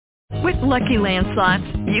With Lucky Land Slots,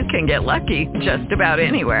 you can get lucky just about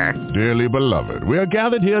anywhere. Dearly beloved, we are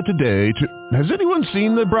gathered here today to... Has anyone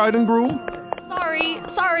seen the bride and groom?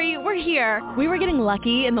 Sorry, we're here. We were getting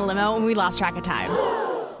lucky in the limo and we lost track of time.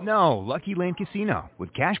 No, Lucky Land Casino,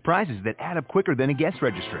 with cash prizes that add up quicker than a guest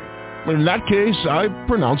registry. In that case, I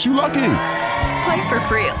pronounce you lucky. Play for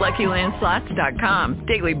free at LuckyLandSlots.com.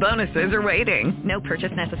 Daily bonuses are waiting. No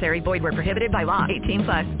purchase necessary. Void where prohibited by law.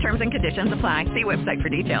 18+. Terms and conditions apply. See website for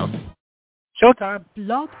details. Showtime.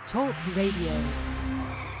 Blog Talk Radio.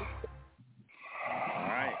 All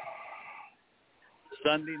right.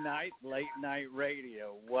 Sunday night, late night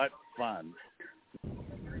radio. What fun.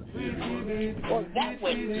 Well, that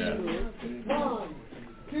went smooth. 1,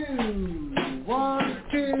 2, 1,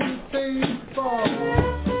 2, 3, 4.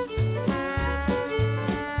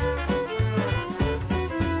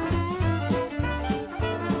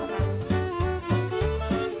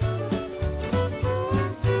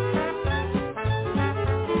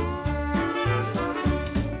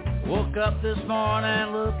 Woke up this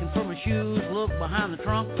morning looking for my shoes. Looked behind the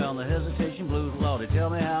trunk, found the hesitation blues. Lordy, tell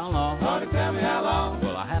me how long. Lordy, tell me how long.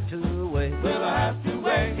 Will I have to wait? Will I have to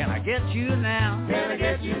wait? Can I get you now? Can I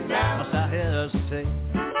get you now? Must I hesitate?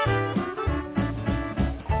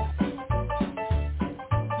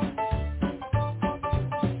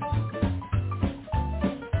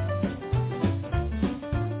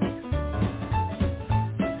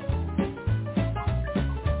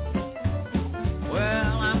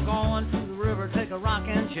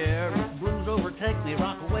 Chair. If the blues overtake me,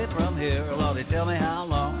 rock away from here. Lordy, tell me how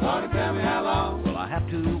long. Lordy, tell me how long. Will I have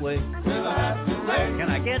to wait? Will I have to wait? Can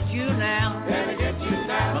I get you now? Can I get you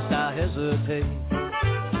now? Must I hesitate?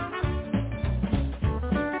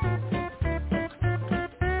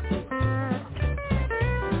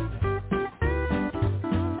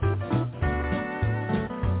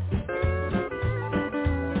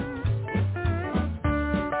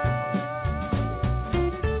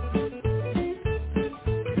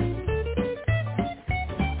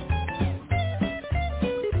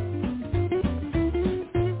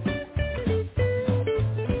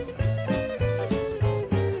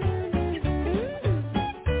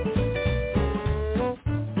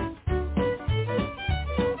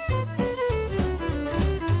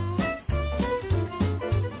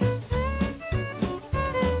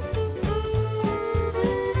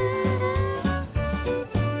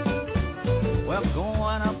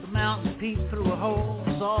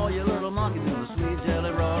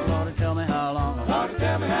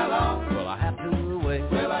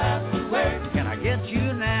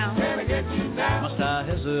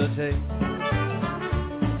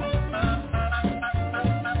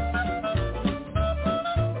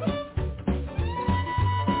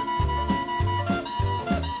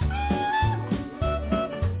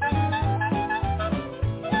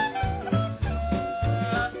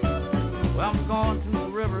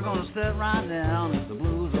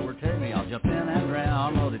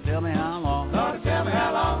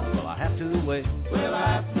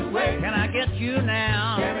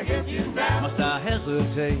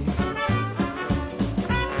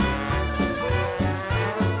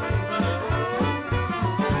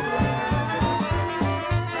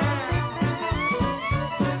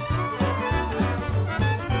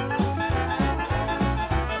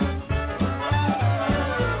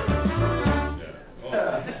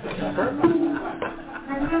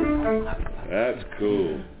 That's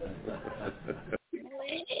cool.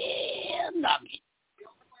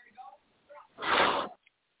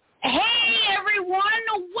 Hey everyone,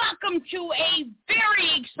 welcome to a very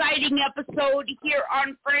exciting episode here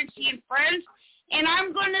on Frenzy and Friends. And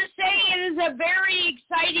I'm going to say it is a very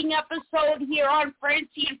exciting episode here on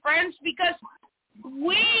Frenzy and Friends because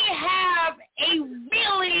we have a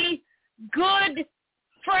really good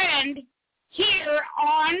friend here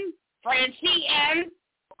on Frenzy and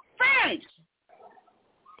Friends.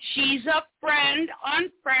 She's a friend on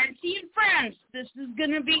Frenzy and Friends. This is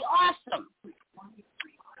going to be awesome.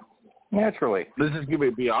 Naturally. This is going to be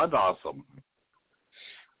beyond awesome.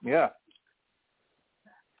 Yeah.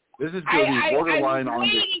 This is going to be borderline on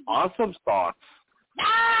the awesome thoughts.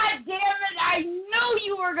 Ah, damn it. I knew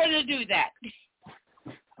you were going to do that.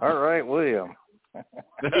 All right, William.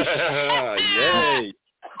 Yay.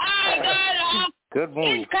 Good move.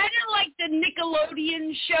 It's kind of like the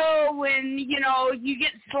Nickelodeon show when, you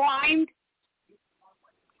get slimed.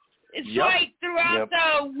 It's like throughout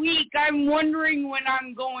the week, I'm wondering when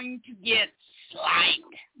I'm going to get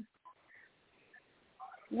slimed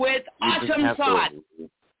with awesome thoughts.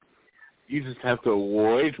 You just have to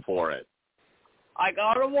wait for it. I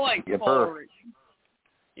gotta wait for it.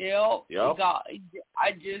 Yep.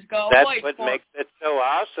 I just got That's white what for makes it so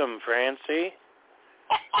awesome, Francie.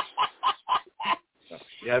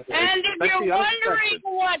 And if you're wondering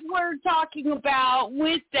what we're talking about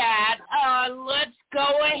with that, let's go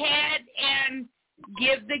ahead and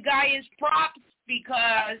give the guy his props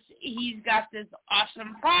because he's got this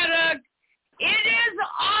awesome product. It is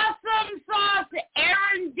Awesome Sauce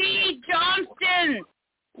Aaron D. Johnston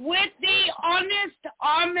with the Honest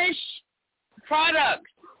Amish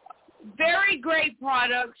products. Very great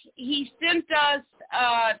products. He sent us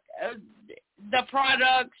the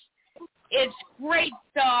products. It's great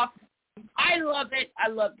stuff. I love it. I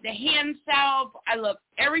love the hand salve. I love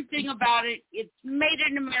everything about it. It's made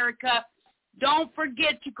in America. Don't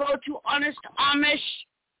forget to go to Honest Amish.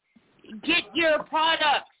 Get your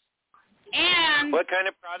products. And what kind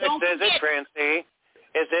of products is it, Francie?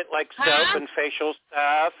 Is it like soap and facial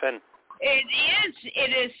stuff? And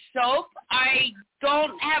It is soap. I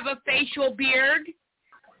don't have a facial beard,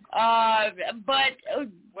 but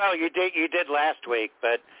well, you did last week,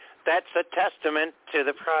 but that's a testament to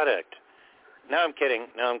the product. No, I'm kidding.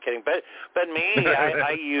 But me,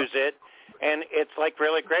 I use it, and it's like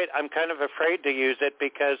really great. I'm kind of afraid to use it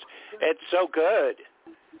because it's so good.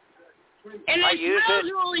 And it smells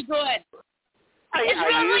really good. I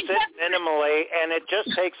use it minimally, and it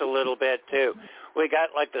just takes a little bit too. We got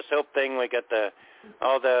like the soap thing. We got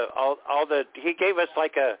all the. He gave us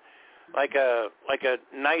like a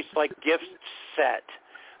nice like gift set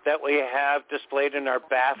that we have displayed in our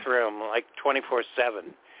bathroom like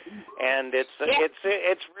 24/7, and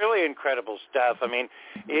it's really incredible stuff. I mean,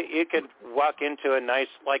 you could walk into a nice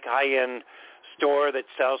like high-end store that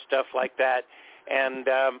sells stuff like that, and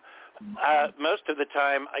most of the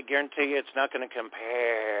time, I guarantee you, it's not going to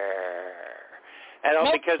compare at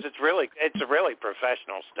all because it's really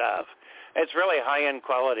professional stuff. It's really high-end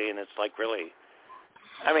quality, and it's like really,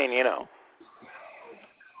 I mean, you know.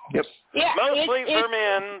 Yep. Yeah, mostly for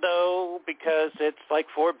men, though, because it's like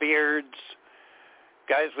for beards,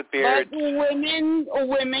 guys with beards. But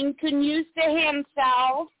women can use the hand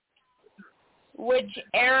salve, which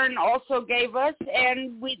Aaron also gave us,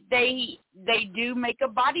 and they do make a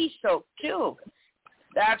body soap too.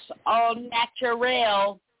 That's all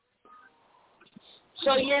natural.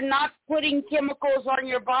 So you're not putting chemicals on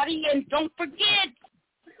your body, and don't forget,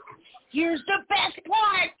 here's the best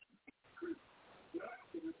part.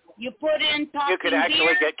 You put in talking You could actually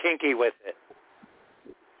beard. get kinky with it.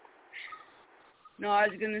 No, I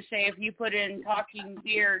was going to say if you put in Talking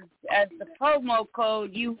Beards as the promo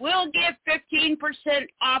code, you will get 15%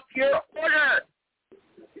 off your order.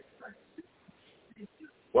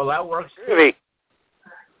 Well, that works. Really?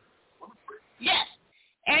 Yes.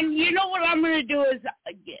 And you know what I'm going to do is,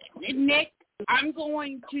 Nick, I'm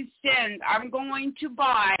going to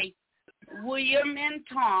buy William and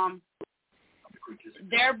Tom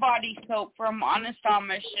their body soap from Honest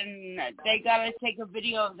Amish, and they got to take a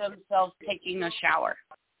video of themselves taking a shower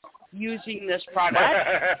using this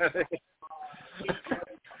product.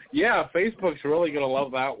 Yeah, Facebook's really going to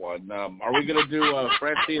love that one. Are we going to do a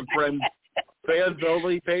Francie and Friends fans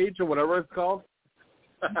only page or whatever it's called?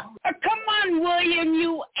 Come on, William.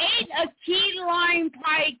 You ate a key lime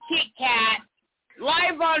pie Kit Kat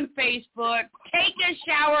live on Facebook. Take a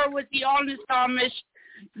shower with the Honest Amish.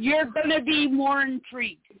 You're going to be more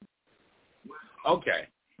intrigued. Okay.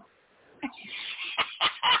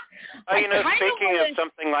 You know, speaking of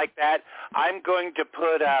something like that, I'm going to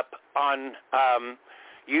put up on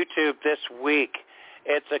YouTube this week.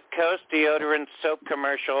 It's a Coast deodorant soap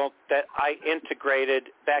commercial that I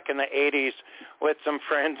integrated back in the 80s with some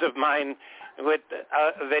friends of mine with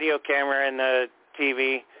a video camera and the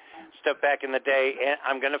TV stuff back in the day. And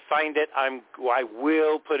I'm going to find it. I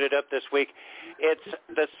will put it up this week. It's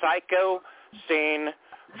the Psycho scene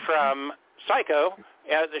from Psycho,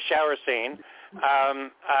 the shower scene.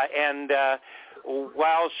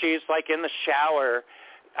 While she's like in the shower,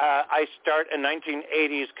 I start a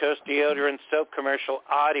 1980s Coast deodorant soap commercial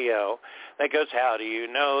audio that goes, how do you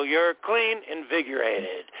know you're clean,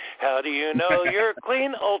 invigorated? How do you know you're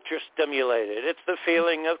clean, ultra-stimulated? It's the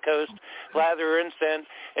feeling of Coast lather and scent.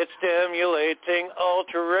 It's stimulating,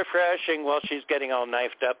 ultra-refreshing while she's getting all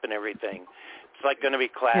knifed up and everything. It's like going to be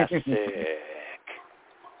classic.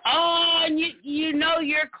 Oh, and you know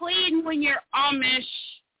you're clean when you're Amish,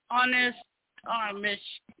 honest, Amish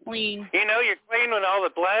clean. You know you're clean when all the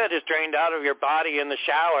blood is drained out of your body in the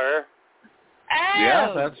shower. Oh.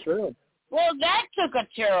 Yeah, that's true. Well, that took a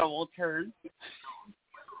terrible turn.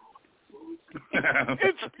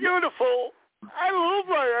 It's beautiful. I love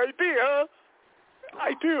my idea.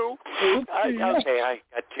 I do. I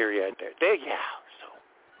got teary-eyed there.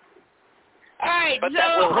 All right, But so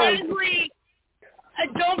honestly,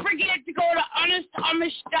 don't forget to go to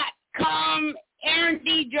honestamish.com. Aaron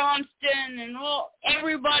D. Johnston and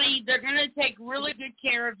everybody, they're going to take really good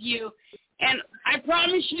care of you. And I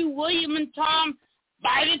promise you, William and Tom,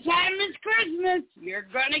 by the time it's Christmas, you're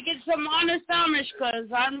going to get some Honest Amish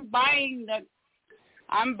because I'm buying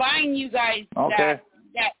you guys that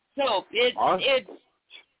soap. It's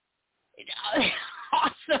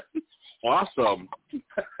awesome. Awesome.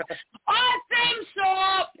 Awesome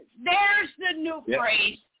soap. There's the new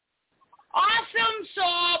phrase. Awesome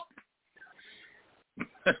soap.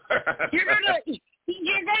 You're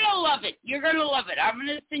gonna love it. You're gonna love it. I'm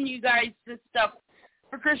gonna send you guys this stuff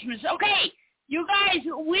for Christmas. Okay, you guys,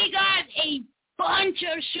 we got a bunch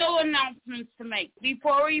of show announcements to make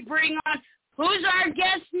before we bring on. Who's our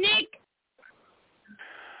guest, Nick?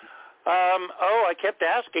 I kept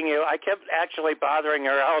asking you. I kept actually bothering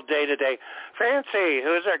her all day today. Francie,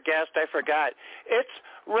 who's our guest? I forgot. It's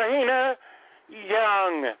Reyna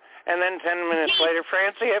Young. And then 10 minutes later,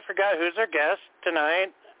 Francie, I forgot who's our guest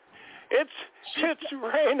tonight. It's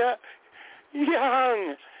Reyna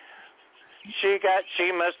Young.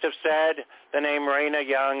 She must have said the name Reyna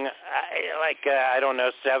Young I don't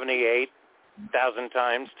know 78,000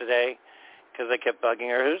 times today because I kept bugging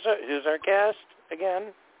her. Who's our guest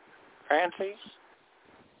again? Francie?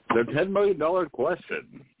 The $10 million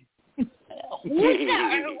question.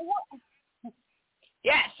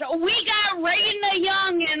 Yeah, so we got Reyna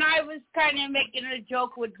Young, and I was kind of making a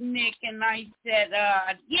joke with Nick, and I said,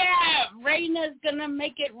 Reyna's going to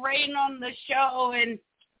make it rain on the show, and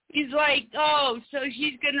he's like, oh, so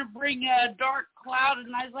she's going to bring a dark cloud,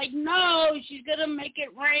 and I was like, no, she's going to make it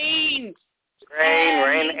rain.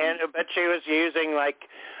 Rain, but she was using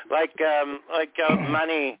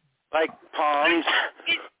money, like palms.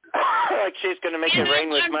 Like she's going to make it rain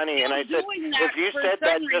with money. And I said, if you said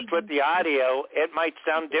that just with the audio, it might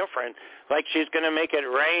sound different. Like she's going to make it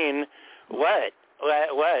rain. What?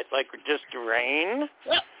 Like just rain?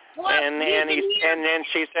 And then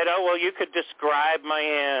she said, oh, well, you could describe my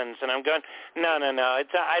hands. And I'm going, no.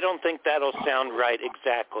 I don't think that'll sound right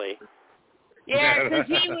exactly. Yeah, because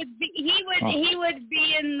he would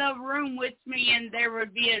be in the room with me, and there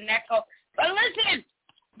would be an echo. But listen.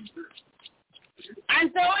 I'm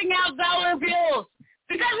throwing out dollar bills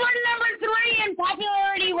because we're number 3 in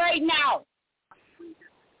popularity right now.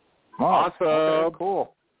 Awesome. Okay,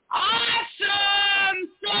 cool. Awesome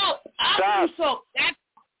soap. Awesome soap.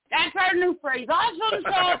 That's our new phrase. Awesome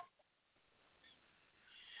soap.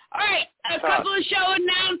 All right, a couple of show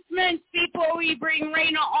announcements before we bring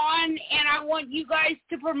Reyna on, and I want you guys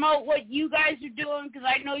to promote what you guys are doing because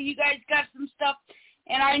I know you guys got some stuff.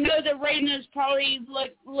 And I know that Reyna's probably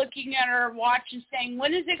looking at her watch and saying,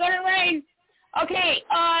 when is it going to rain? Okay,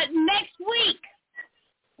 next week,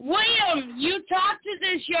 William, you talk to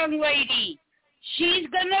this young lady. She's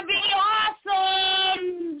going to be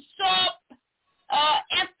awesome. So,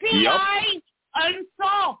 FBI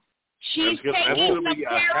Unsolved. She's taking the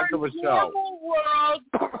paranormal world.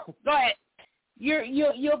 Go ahead.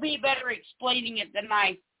 You'll be better explaining it than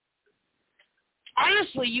I.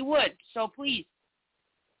 Honestly, you would, so please.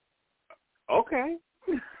 Okay.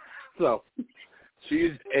 So,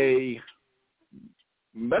 she's a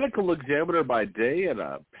medical examiner by day and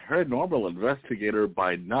a paranormal investigator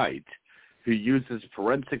by night who uses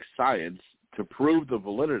forensic science to prove the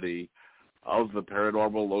validity of the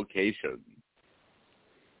paranormal location.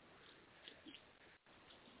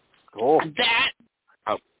 Cool.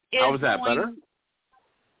 How was that, better?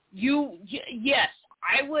 Yes.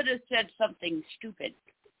 I would have said something stupid.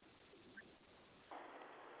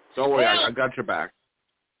 Don't worry, I got your back.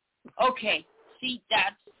 Okay. See,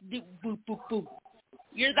 that's boop, boop, boop.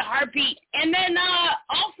 You're the heartbeat. And then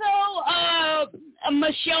also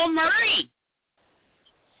Michelle Murray.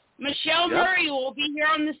 Michelle Murray will be here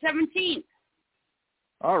on the 17th.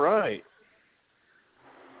 All right.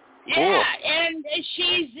 Yeah, cool. And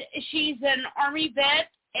she's an Army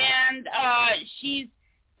vet, and she's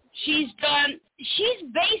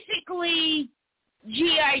basically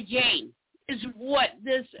G.I. Jane. Is what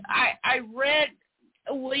this I read.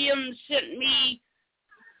 William sent me.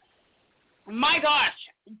 My gosh,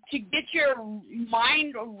 to get your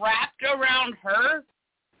mind wrapped around her.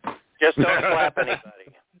 Just don't slap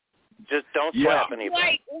anybody. Just don't slap anybody.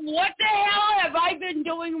 Like, what the hell have I been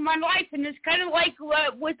doing in my life? And it's kind of like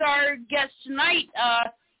with our guest tonight,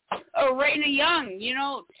 Reyna Young. You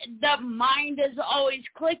know, the mind is always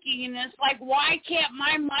clicking, and it's like, why can't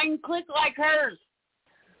my mind click like hers?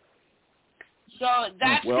 So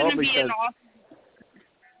that's going to be an awesome.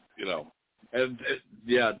 You know, and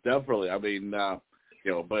yeah, definitely. I mean,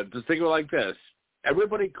 but just think of it like this: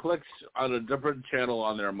 everybody clicks on a different channel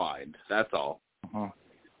on their mind. That's all. Uh-huh.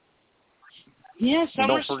 Yeah, some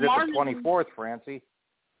don't are forget smart. the 24th, Francie.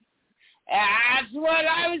 That's what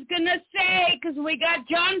I was going to say, because we got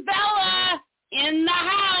John Bella in the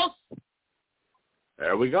house.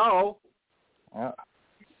 There we go. Yeah.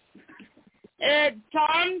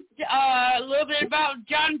 Tom, a little bit about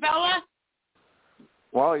John Bella.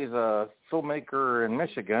 Well, he's a filmmaker in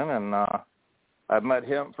Michigan, and I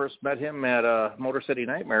first met him at Motor City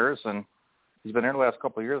Nightmares, and he's been here the last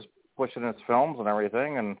couple of years pushing his films and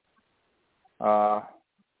everything, and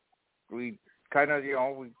we kind of,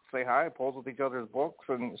 we say hi, pose with each other's books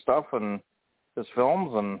and stuff and his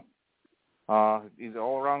films, and he's an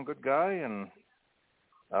all-around good guy, and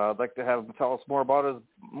I'd like to have him tell us more about his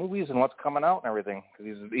movies and what's coming out and everything, because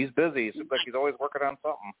he's busy. It seems like he's always working on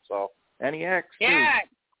something, so, and he acts, too. Yeah.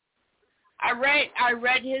 I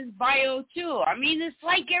read his bio, too. I mean, it's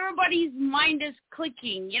like everybody's mind is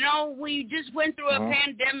clicking. We just went through a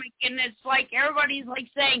pandemic, and it's like everybody's like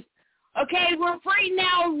saying, okay, we're free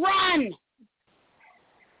now, run.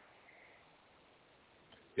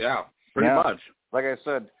 Yeah, pretty much. Like I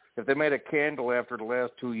said, if they made a candle after the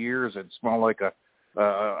last 2 years, it'd smell like a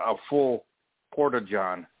full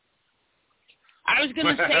porta-john. I was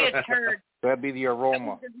going to say a turd. That'd be the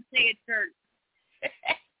aroma. I was going to say a turd.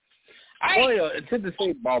 Oh, yeah, it's in the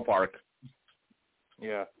same ballpark.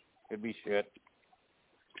 Yeah, it'd be shit.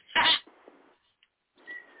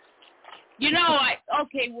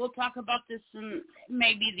 Okay, we'll talk about this in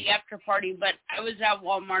maybe the after party, but I was at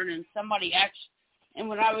Walmart and and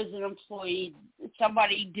when I was an employee,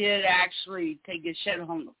 somebody did actually take a shit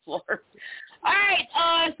on the floor. All right,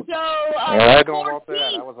 yeah, I don't know about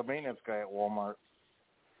that. I was a maintenance guy at Walmart.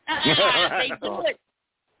 They do it.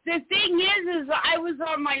 The thing is I was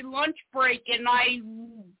on my lunch break, and I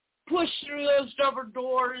pushed through those double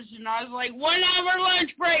doors, and I was like, 1 hour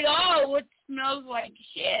lunch break. Oh, it smells like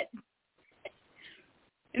shit.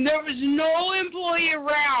 And there was no employee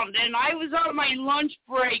around, and I was on my lunch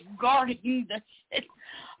break guarding the shit.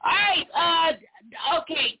 All right,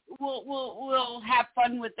 okay, we'll have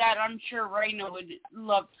fun with that. I'm sure Reyna would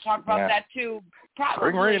love to talk about that, too.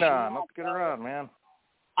 Probably. Bring Reyna on. Let's get her on, man.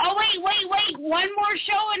 Oh, wait. One more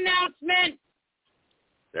show announcement.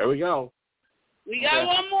 There we go. We got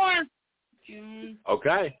one more. June.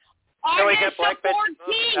 Okay. August the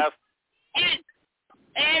 14th.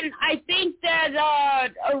 And I think that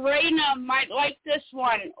Reyna might like this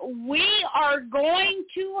one. We are going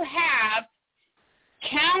to have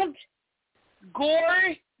Count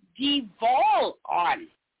Gore Duvall on.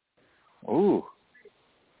 Ooh.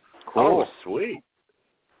 Cool. Oh, sweet.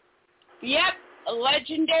 Yep. A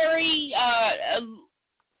legendary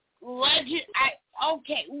legend.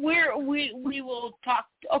 Okay, we will talk.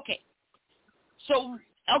 Okay, so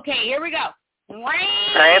here we go.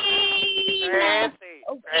 Reyna.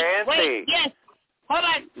 Wait, yes. Hold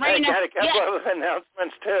on, Reyna. I got a couple of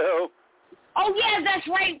announcements too. Oh yeah, that's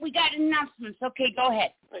right. We got announcements. Okay, go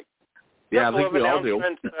ahead. Yeah, I think we all do.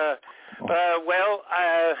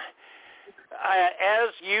 As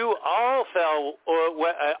you all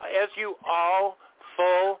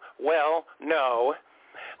full well know,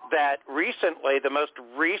 that recently, the most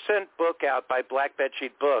recent book out by Black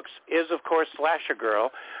Bedsheet Books is, of course, Slasher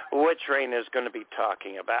Girl, which Reyna is going to be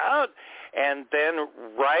talking about. And then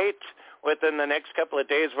right within the next couple of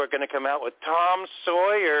days, we're going to come out with Tom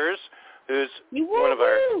Sawyers, who's one of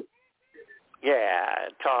our... Yeah,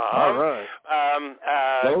 Tom. All right.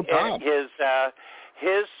 Tom.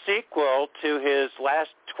 His sequel to his last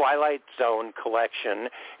Twilight Zone collection,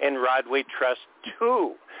 In Rod We Trust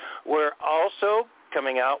 2. We're also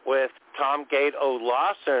coming out with Tom Gate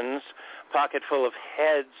O'Lawson's Pocket Full of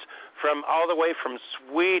Heads all the way from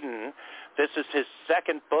Sweden. This is his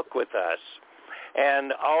second book with us.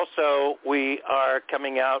 And also we are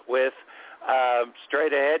coming out with,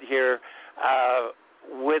 straight ahead here,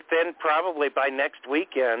 within probably by next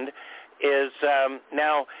weekend, is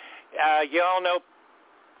now you all know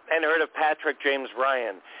and heard of Patrick James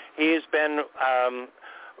Ryan. He's been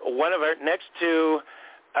one of our, next to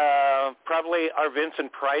probably our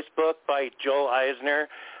Vincent Price book by Joel Eisner.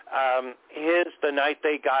 His The Night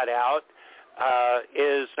They Got Out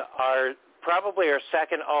is probably our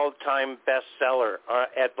second all-time bestseller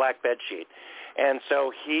at Black Bedsheet. And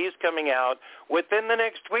so he's coming out within the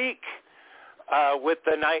next week with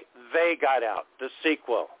The Night They Got Out, the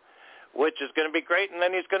sequel, which is going to be great. And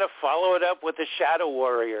then he's going to follow it up with The Shadow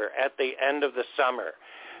Warrior at the end of the summer.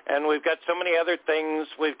 And we've got so many other things.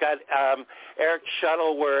 We've got Eric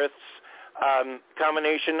Shuttleworth's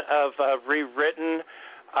combination of rewritten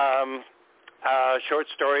short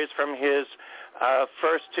stories from his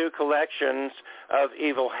first 2 collections of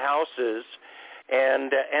Evil Houses,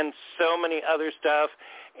 and so many other stuff.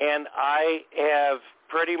 And I have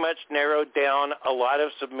pretty much narrowed down a lot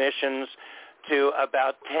of submissions to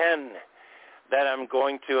about 10 that I'm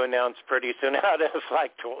going to announce pretty soon out of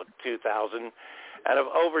like 2,000, out of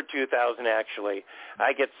over 2,000 actually.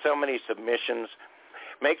 I get so many submissions.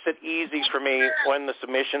 Makes it easy for me when the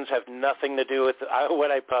submissions have nothing to do with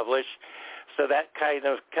what I publish. So that kind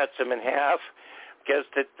of cuts them in half. Because,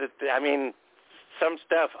 I mean, some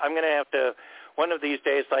stuff I'm going to have to, one of these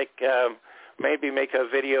days, like maybe make a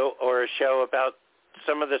video or a show about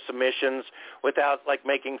some of the submissions without, like,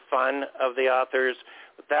 making fun of the authors,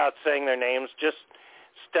 without saying their names, just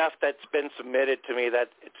stuff that's been submitted to me that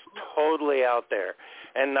it's totally out there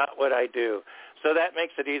and not what I do. So that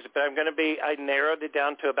makes it easy. But I narrowed it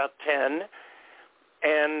down to about 10.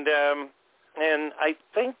 And I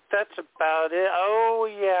think that's about it. Oh,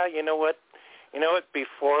 yeah, you know what?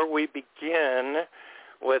 Before we begin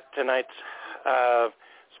with tonight's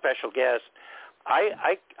special guest,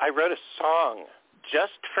 I wrote a song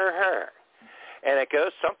just for her. And it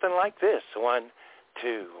goes something like this. 1,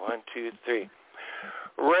 2, 1, 2, 3.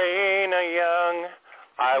 Reyna Young,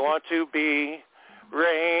 I want to be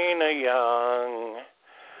Reyna Young.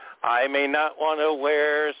 I may not want to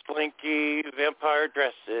wear slinky vampire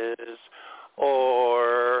dresses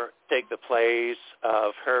or take the place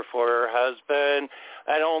of her for her husband.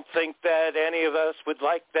 I don't think that any of us would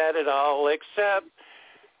like that at all, except,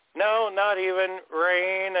 no, not even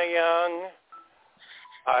Reyna Young.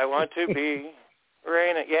 I want to be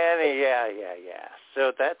Reyna. Yeah.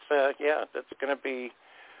 So that's going to be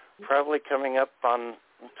probably coming up on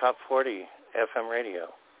Top 40 FM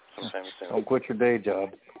radio sometime soon. Don't quit your day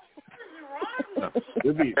job.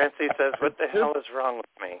 Francie says, what the hell is wrong with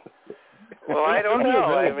me? Well, I don't know.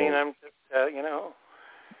 I mean, I'm just,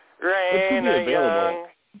 Reyna Young,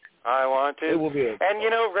 I want to.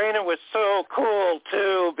 And, Reyna was so cool,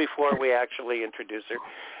 too, before we actually introduced her.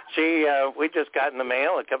 We just got in the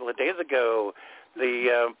mail a couple of days ago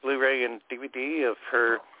the Blu-ray and DVD of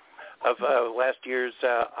her, last year's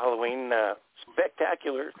Halloween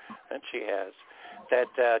spectacular that she has,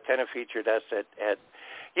 that kind of featured us at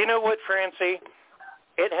you know what, Francie?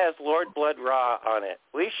 It has Lord Blood Raw on it.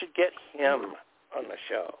 We should get him on the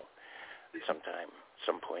show sometime,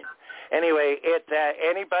 some point. Anyway,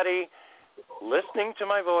 anybody listening to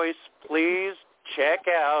my voice, please check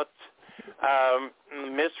out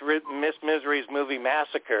Miss Misery's movie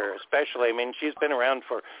Massacre, especially. I mean, she's been around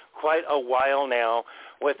for quite a while now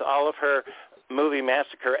with all of her movie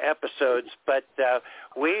Massacre episodes, but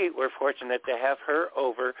we were fortunate to have her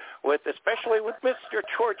over especially with Mr.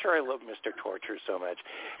 Torture. I love Mr. Torture so much.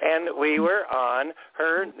 And we were on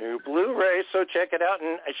her new Blu-ray, so check it out,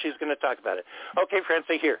 and she's going to talk about it. Okay,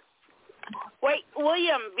 Francie, here. Wait,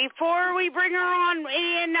 William, before we bring her on,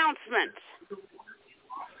 any announcements?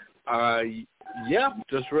 Yeah,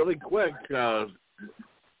 just really quick. For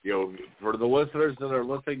the listeners that are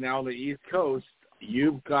listening now on the East Coast,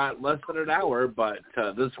 you've got less than an hour, but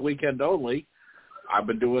this weekend only, I've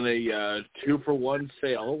been doing a 2-for-1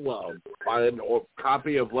 sale. Buy a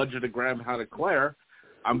copy of Legend of Graham How to Claire.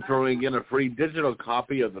 I'm throwing in a free digital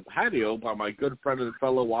copy of The Patio by my good friend and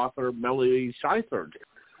fellow author, Melanie Scheifert.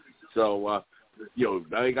 So,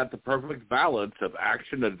 now you got the perfect balance of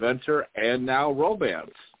action, adventure, and now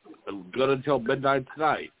romance. Good until midnight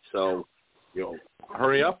tonight. So,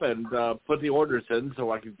 hurry up and put the orders in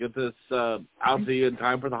so I can get this out to you in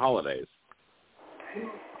time for the holidays.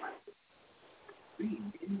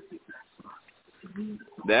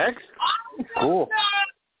 Next. Cool.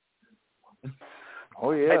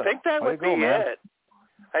 Oh, yeah. I think that would be it.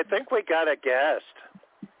 I think we got a guest.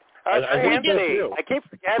 Anthony, I keep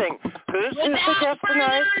forgetting. Who's the guest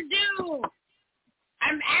tonight? Ado,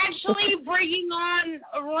 I'm actually bringing on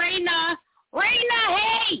Reyna. Reyna,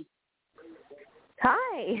 hey!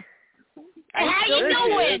 Hi. How you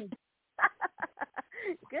doing?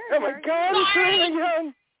 Good. Oh my God, it's Reyna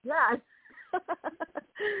Young. Yeah.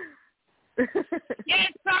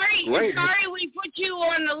 Sorry we put you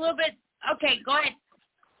on a little bit. Okay, go ahead.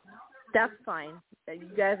 That's fine.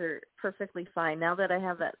 You guys are perfectly fine. Now that I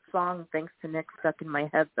have that song, thanks to Nick, stuck in my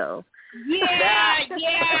head, though. Yeah.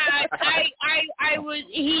 I was.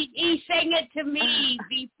 He sang it to me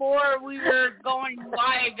before we were going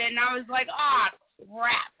live, and I was like, "Ah,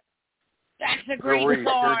 crap! That's a great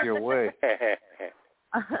song." Your way.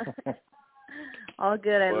 All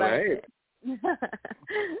good. I love it.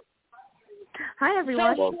 Hi,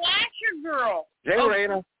 everyone. So, Slasher Girl. Hey,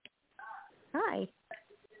 Reyna. Hi.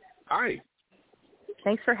 Hi.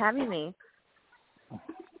 Thanks for having me.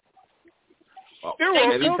 Oh, You're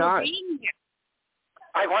welcome. anytime.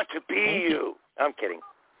 I want to be you. I'm kidding.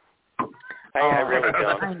 I really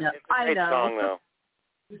don't. I know. It's a great song, though.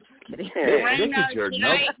 Just kidding. Reyna,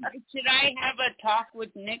 should I have a talk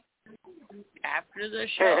with Nick after the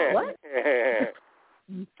show? What?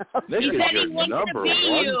 Nick He is said your he wants number to be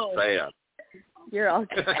one you. fan. You're all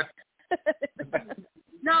good.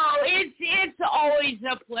 No, it's always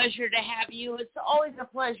a pleasure to have you. It's always a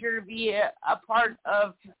pleasure to be a part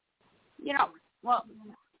of,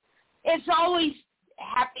 it's always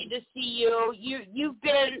happy to see you. You've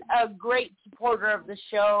been a great supporter of the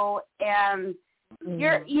show, and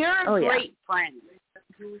you're a great friend.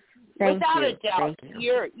 Without a doubt.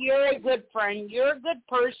 You're a good friend. You're a good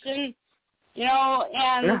person,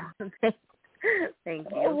 and thank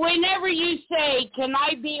you. Whenever you say, "Can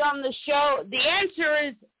I be on the show?" the answer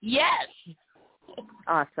is yes.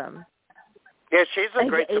 Awesome. Yeah, she's a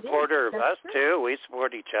great supporter of us, too. We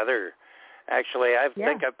support each other. Actually, I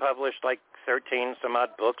think I've published like 13 some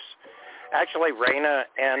odd books. Actually, Reyna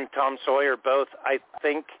and Tom Sawyer both. I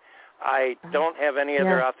think I don't have any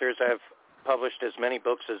other authors I've published as many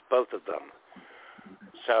books as both of them.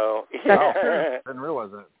 So, didn't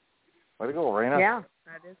realize that. Way to go, Reyna. Yeah,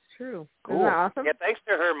 that is true. Cool. Isn't that awesome? Yeah, thanks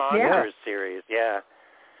to her Monsters series. Yeah.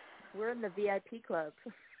 We're in the VIP club.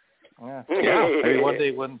 Yeah. Maybe one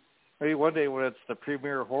day when it's the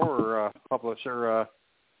premier horror publisher,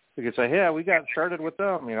 we could say, "Yeah, we got started with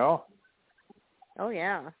them," Oh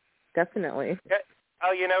yeah, definitely.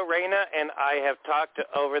 Oh, Reyna and I have talked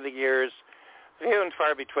over the years, few and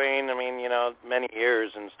far between. I mean, many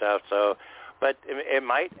years and stuff. So, but it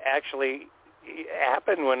might actually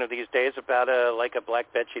happen one of these days about a Black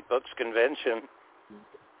Bedsheet Books convention.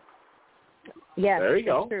 Yes, there you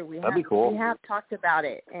go. True. That'd be cool. We have talked about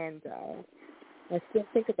it, and I still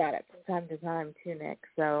think about it from time to time too, Nick.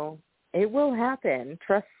 So it will happen.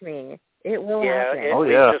 Trust me, it will happen. We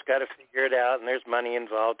just got to figure it out, and there's money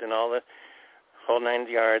involved in all the whole 9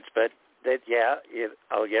 yards. But we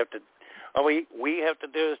have to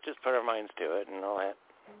do is just put our minds to it and all that.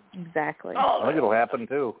 Exactly. I think it'll happen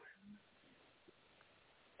too.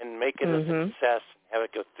 And make it a success, and have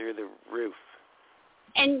it go through the roof.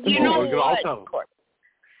 And you know what? We're also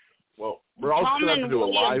going to have to do a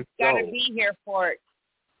live show. Got to be here for it.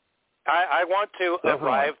 I want to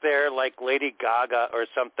arrive there like Lady Gaga or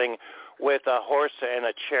something with a horse and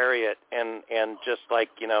a chariot and just make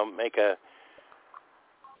a...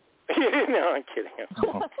 No, I'm kidding.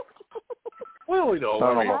 Well, we don't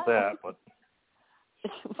know about that, but...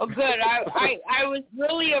 Oh, good. I was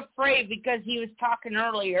really afraid because he was talking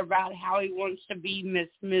earlier about how he wants to be Miss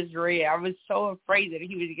Misery. I was so afraid that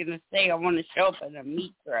he was going to say, "I want to show up in a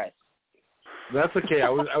meat dress." That's okay. I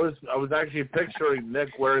was actually picturing Nick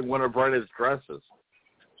wearing one of Reyna's dresses.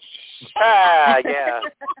 Yeah.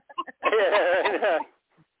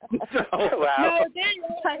 Wow.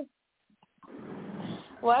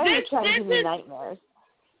 Why are you trying to give me nightmares?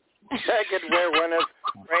 I could wear one of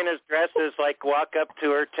Reyna's dresses, walk up to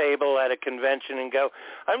her table at a convention and go,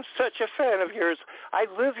 "I'm such a fan of yours. I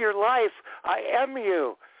live your life. I am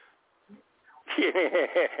you."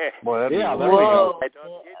 Boy, there we go.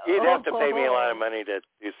 You'd have to pay me a lot of money to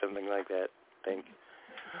do something like that, I think.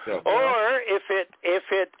 Or if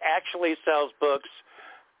it actually sells books,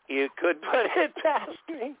 you could put it past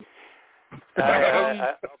me.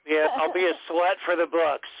 I'll be a slut for the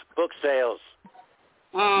books, book sales.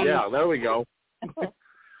 Yeah, there we go. Should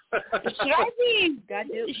I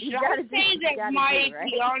say that my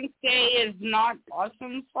fiance is not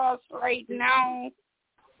awesome sauce right now?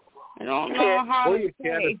 I don't know how to you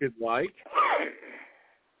can if you'd like.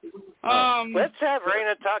 Let's have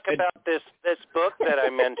Reyna talk about this book that I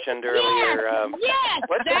mentioned earlier. Yes,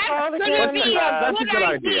 what's that's going to be that's a good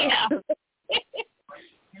idea.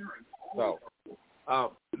 So,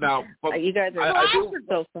 now, you guys are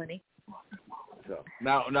so funny. So,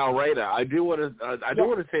 now, Reyna, I do want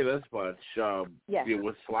to say this much.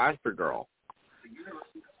 With Slasher Girl,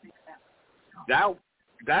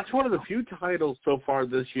 that's one of the few titles so far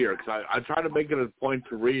this year, because I try to make it a point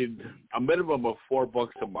to read a minimum of 4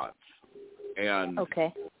 books a month. And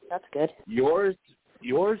okay, that's good. Yours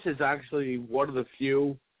is actually one of the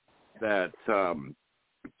few that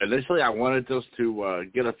initially I wanted just to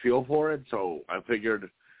get a feel for it, so I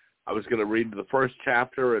figured I was going to read the first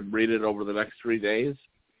chapter and read it over the next 3 days.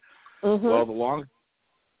 Mm-hmm. Well,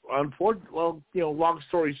 long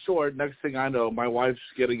story short, next thing I know, my wife's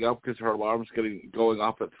getting up because her alarm's going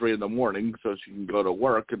off at 3 a.m. so she can go to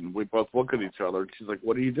work, and we both look at each other, and she's like,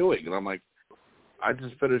 "What are you doing?" And I'm like, "I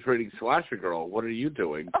just finished reading Slasher Girl. What are you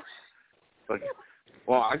doing?" Like,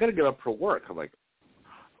 "Well, I got to get up for work." I'm like,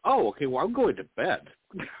 "Oh, okay, well, I'm going to bed."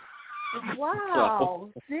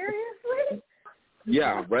 Wow. Seriously?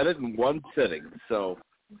 Yeah, read it in one sitting. So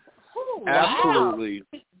Oh, absolutely,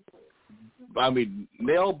 I mean,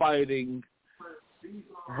 nail-biting,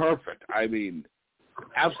 perfect. I mean,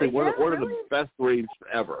 absolutely one of the best reads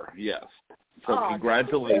ever, yes. So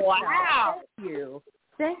congratulations. Wow.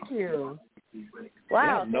 Thank you.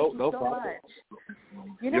 Wow, yeah, no problem. Much.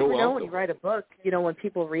 You never You're know welcome. when you write a book, when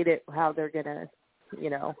people read it, how they're going to,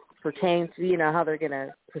 pertain to, how they're going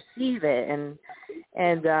to perceive it.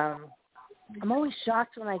 And I'm always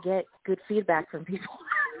shocked when I get good feedback from people.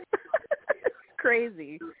 It's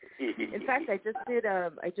crazy. In fact, I just did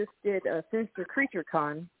a Sinister Creature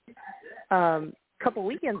Con a couple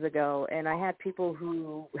weekends ago, and I had people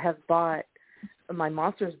who have bought my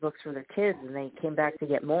Monsters books for their kids, and they came back to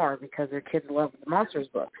get more because their kids love the Monsters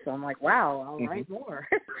books. So I'm like, wow, I'll write more.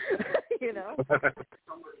 So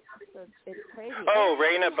it's crazy. Oh,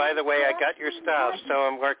 Reyna, by the way, I got your stuff, so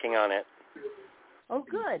I'm working on it. Oh,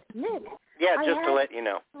 good. Nick. Yeah, just to let you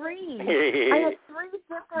know. I had 3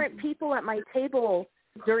 different people at my table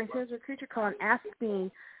during Sinister Creature Con ask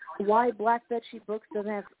me why Black Bedsheet Books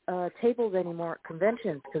doesn't have tables anymore at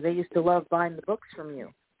conventions, because they used to love buying the books from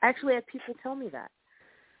you. I actually had people tell me that.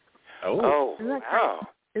 Oh, Isn't that wow.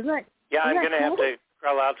 Isn't that Yeah, I'm going to cool? have to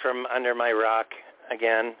crawl out from under my rock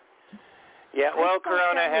again. Yeah, well,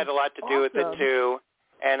 Corona had a lot to do with it, too.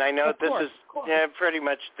 And I know this is pretty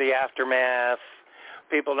much the aftermath.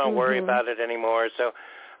 People don't worry about it anymore. So,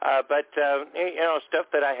 but stuff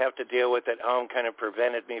that I have to deal with at home kind of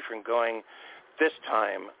prevented me from going this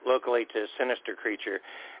time locally to Sinister Creature.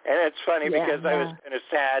 And it's funny because I was kind of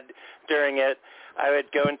sad during it. I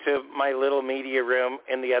would go into my little media room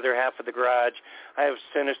in the other half of the garage. I have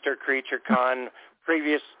Sinister Creature Con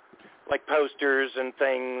previous posters and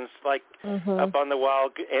things up on the wall,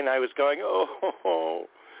 and I was going, oh.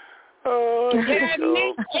 Yeah,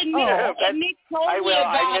 Nick told I will. me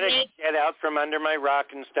about I'm going it. to get out from under my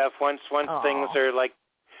rock and stuff once things are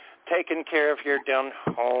taken care of here down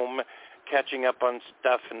home, catching up on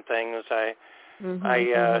stuff and things. I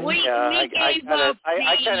kind of miss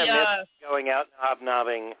going out and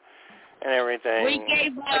hobnobbing and everything. We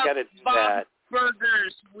gave I got to do that.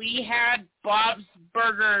 Burgers. We had Bob's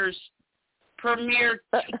Burgers premiere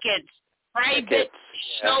tickets, private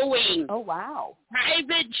showing. Oh, wow.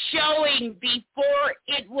 Private showing before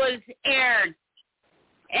it was aired.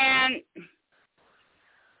 And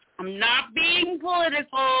I'm not being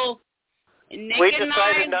political. Nick We and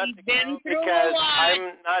decided not we've to been go through because a lot,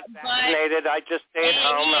 I'm not vaccinated. I just stay at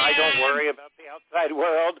home. Yeah. I don't worry about the outside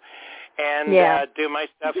world and do my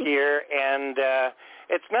stuff here. And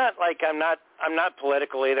it's not like I'm not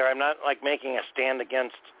political either. I'm not making a stand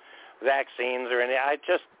against vaccines or anything. I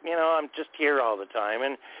just, I'm just here all the time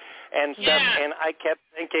and stuff. And I kept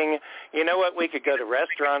thinking, you know what? We could go to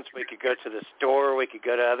restaurants. We could go to the store. We could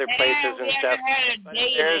go to other places and stuff. But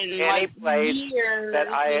if there's any place that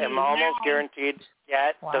I am almost guaranteed to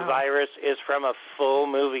get the virus is from a full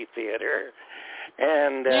movie theater.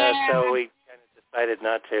 And so we kind of decided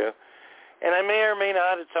not to. And I may or may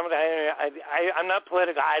not at some time. I'm not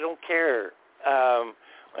political. I don't care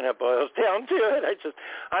when it boils down to it.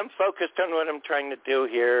 I'm focused on what I'm trying to do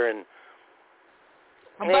here. And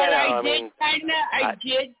but I did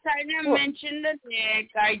kind of mention to Nick.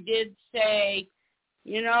 I did say,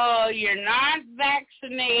 you're not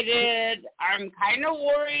vaccinated. I'm kind of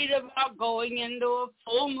worried about going into a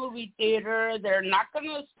full movie theater. They're not going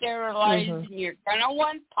to sterilize, and you're going to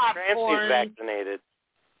want popcorn. Francie's vaccinated.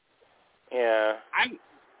 Yeah.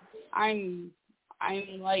 I'm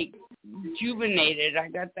rejuvenated. I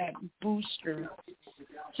got that booster.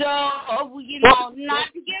 So, not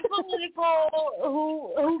to get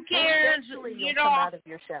political, who cares? You'll come out of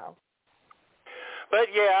your shell.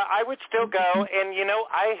 But, yeah, I would still go, and,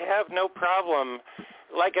 I have no problem.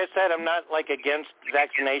 Like I said, I'm not, against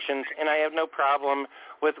vaccinations, and I have no problem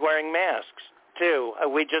with wearing masks, too.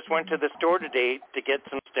 We just went to the store today to get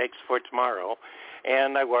some steaks for tomorrow,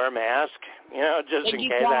 and I wore a mask, just in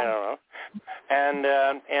case, I don't know. And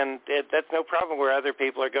that's no problem where other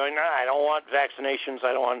people are going, no, I don't want vaccinations,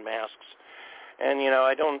 I don't want masks. And,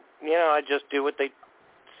 I just do what they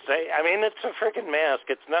say. I mean, it's a freaking mask.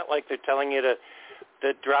 It's not like they're telling you to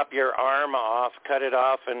drop your arm off, cut it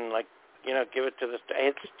off, and, give it to the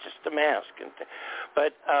it's just a mask.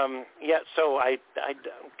 But, so I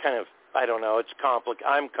kind of, I don't know,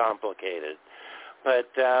 I'm complicated. But,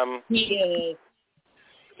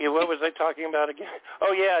 yeah, what was I talking about again?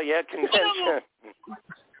 Oh, yeah, convention.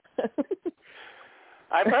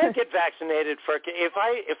 I might get vaccinated if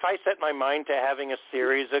I set my mind to having a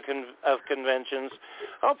series of conventions,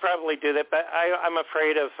 I'll probably do that. But I'm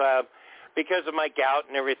afraid of because of my gout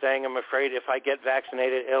and everything. I'm afraid if I get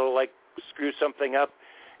vaccinated, it'll screw something up,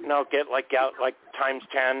 and I'll get out times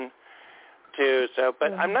 10 too. So,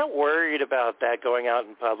 but I'm not worried about that going out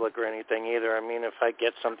in public or anything either. I mean, if I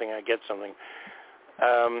get something, I get something.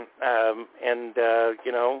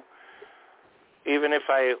 Even if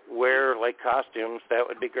I wear costumes, that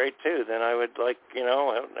would be great too. Then I would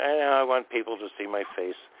I want people to see my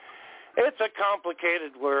face. It's a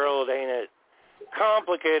complicated world, ain't it?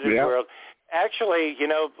 Complicated world. Actually,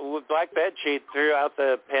 with Black Bedsheet throughout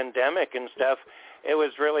the pandemic and stuff, it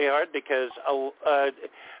was really hard because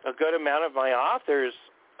a good amount of my authors,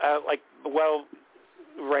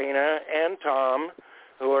 Reyna and Tom,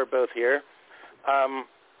 who are both here,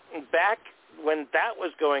 back when that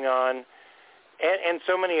was going on, and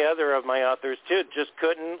so many other of my authors too, just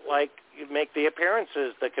couldn't make the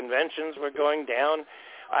appearances. The conventions were going down.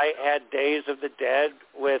 I had Days of the Dead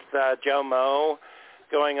with Joe Moe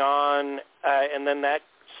going on, and then that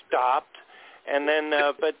stopped. And then,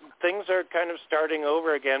 but things are kind of starting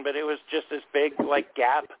over again. But it was just this big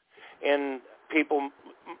gap in people,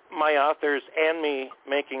 my authors, and me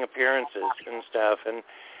making appearances and stuff. And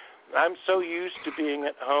I'm so used to being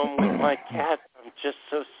at home with my cat. I'm just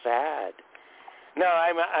so sad. No,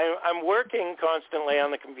 I'm working constantly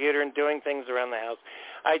on the computer and doing things around the house.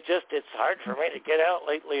 It's hard for me to get out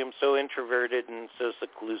lately. I'm so introverted and so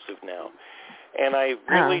seclusive now. And I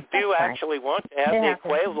really do actually want to have the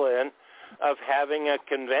equivalent of having a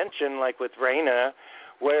convention like with Reyna,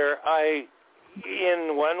 where I,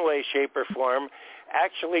 in one way, shape, or form,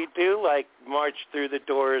 actually do march through the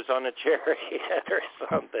doors on a chariot or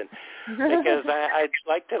something, because I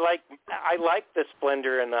like the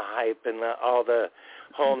splendor and the hype and all the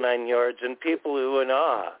whole 9 yards, and people who in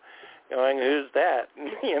awe, going, who's that?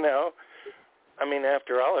 I mean,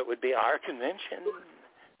 after all, it would be our convention,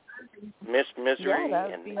 Miss Misery. Yeah,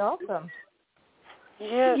 that would be awesome.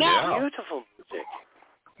 Yeah, beautiful music.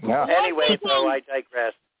 Yeah. Anyway, though, I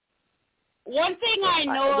digress. One thing I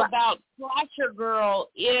know about Slasher Girl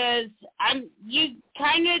is you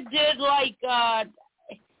kind of did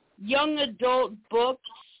young adult books,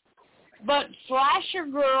 but Slasher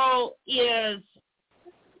Girl is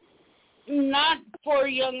not for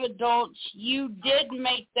young adults. You did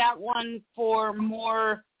make that one for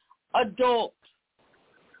more adult.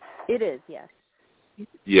 It is, yes.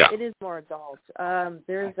 Yeah. It is more adult.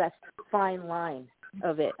 There's that fine line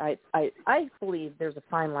of it. I believe there's a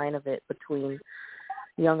fine line of it between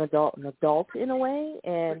young adult and adult in a way,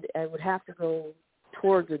 and I would have to go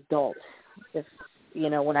towards adult. If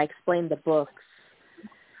when I explained the books,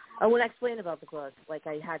 when I explained about the books, like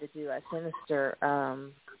I had to do at Sinister,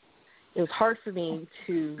 it was hard for me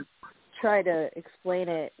to try to explain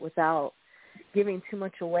it without giving too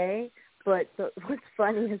much away. But what's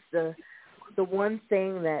funny is the one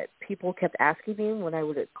thing that people kept asking me when I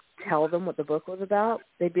would tell them what the book was about,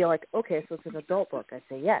 they'd be like, okay, so it's an adult book. I'd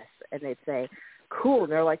say, yes. And they'd say, cool.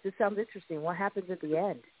 And they're like, this sounds interesting. What happens at the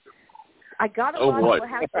end? I got to watch what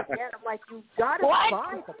happens at the end. I'm like, you got to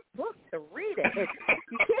buy the book to read it. You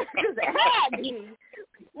can't just ask me.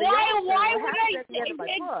 Why would I at the end of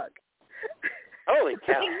my book? Holy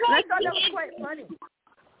cow. And I thought that was quite funny.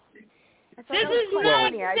 This is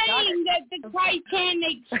not saying that the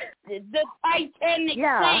Titanic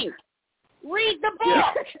sank. Read the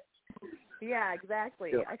book. Yeah,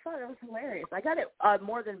 exactly. I thought it was hilarious. I got it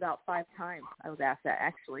more than about 5 times. I was asked that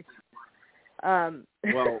actually.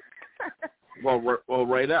 Well,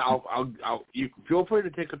 Reyna, you feel free to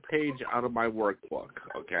take a page out of my workbook,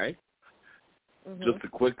 okay? Mm-hmm. Just a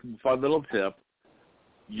quick, fun little tip.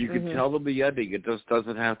 You can tell them the ending. It just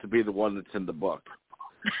doesn't have to be the one that's in the book.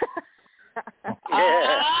 That's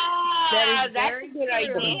a good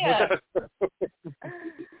idea.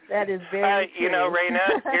 That is very true.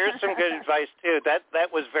 Reyna, here's some good advice too.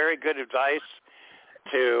 That was very good advice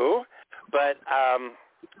too. But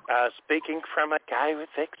speaking from a guy with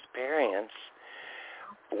experience,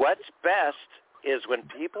 what's best is when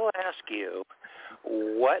people ask you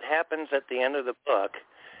what happens at the end of the book,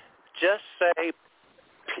 just say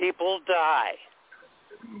people die.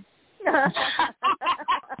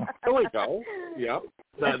 There we go. Yep.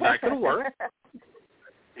 That could work.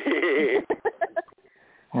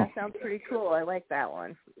 That sounds pretty cool. I like that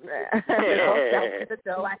one. They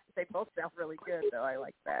both sound really good, though. I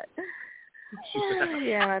like that.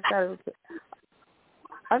 Yeah, I thought it was good.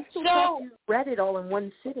 I'm so glad you read it all in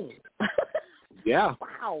one sitting. Yeah.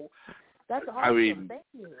 Wow. That's awesome. I mean, thank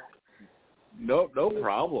you. No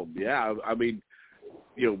problem. Yeah, I mean,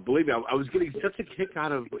 believe me, I was getting such a kick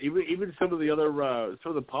out of even some of the other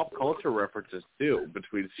some of the pop culture references too,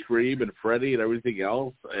 between Scream and Freddy and everything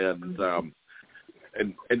else. And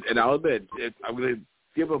I'll admit, I'm going to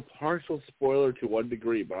give a partial spoiler to one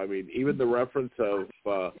degree, but I mean, even the reference of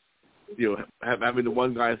having the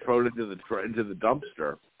one guy thrown into the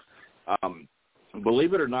dumpster.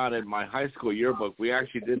 Believe it or not, in my high school yearbook, we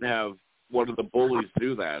actually did have one of the bullies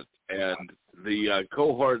do that, and the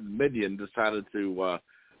cohort minion decided to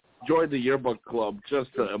join the yearbook club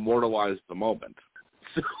just to immortalize the moment.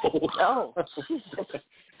 So,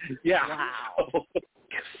 yeah. Wow.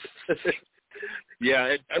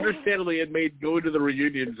 Yeah, understandably, it made going to the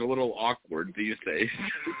reunions a little awkward these days.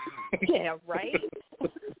 Yeah, right?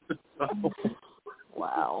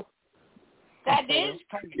 Wow. That is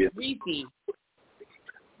kind of creepy.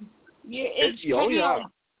 It's kind of like,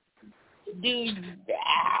 dude,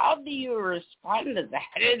 how do you respond to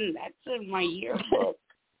that? And that's in my yearbook.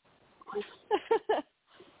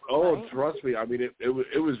 Oh, right? Trust me. I mean, it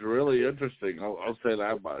was really interesting. I'll say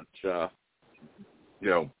that much.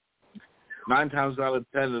 9 times out of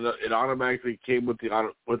 10, it automatically came with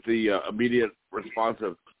the immediate response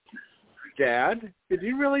of, "Dad, did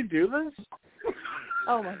you really do this?"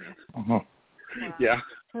 Oh my God. Uh-huh. Wow. Yeah.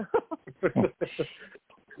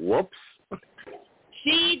 Whoops.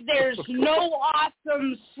 See, there's no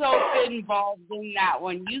awesome soap involved in that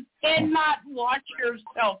one. You cannot watch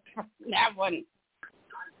yourself from that one.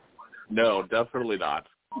 No, definitely not.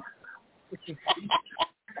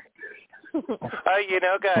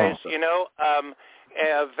 Guys,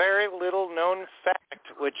 a very little known fact,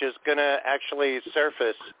 which is going to actually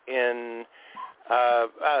surface in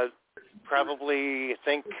probably, I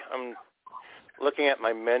think I'm looking at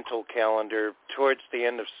my mental calendar, towards the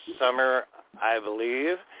end of summer, I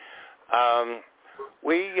believe.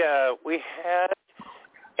 We had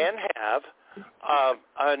and have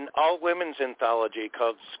an all-women's anthology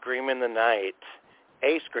called Scream in the Night,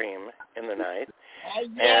 A Scream in the Night.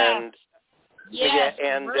 And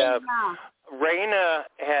Reyna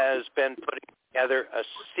has been putting together a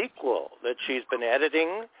sequel that she's been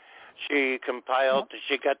editing. She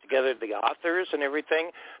got together the authors and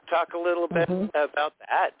everything. Talk a little bit about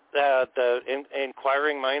that. The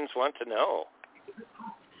inquiring minds want to know.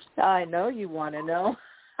 I know you want to know.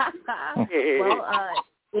 Well,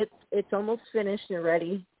 it's almost finished and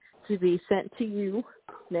ready to be sent to you,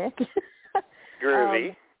 Nick.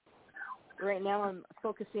 Groovy. Right now I'm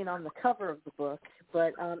focusing on the cover of the book,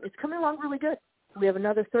 but it's coming along really good. We have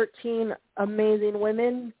another 13 amazing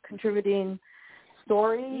women contributing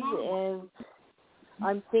stories, and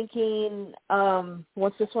I'm thinking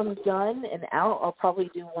once this one's done and out, I'll probably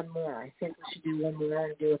do one more. I think we should do one more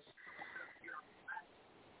and do it.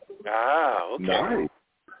 Okay. Nice.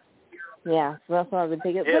 Yeah, so that's what I've been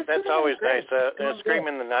thinking. Yeah, that's always nice. Scream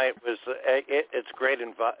in the Night was it's a great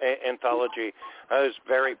anthology. I was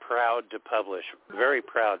very proud to publish. Very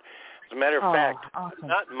proud. As a matter of fact, awesome.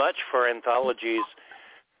 Not much for anthologies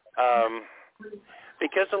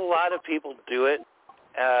because a lot of people do it.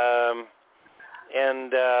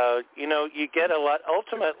 You get a lot.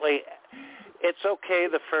 Ultimately, it's okay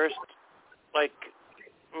the first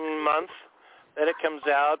month that it comes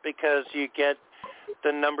out because you get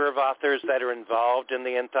the number of authors that are involved in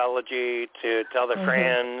the anthology to tell their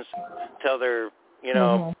friends, tell their,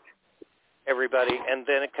 everybody, and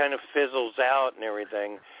then it kind of fizzles out and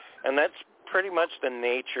everything. And that's pretty much the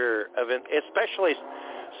nature of it, especially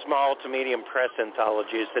small to medium press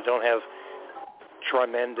anthologies that don't have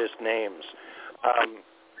tremendous names.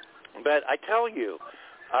 But I tell you,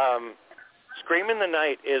 Scream in the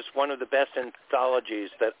Night is one of the best anthologies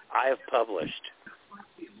that I have published.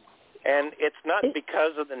 And it's not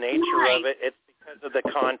because of the nature of it, it's because of the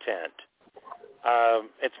content.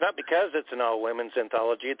 It's not because it's an all-women's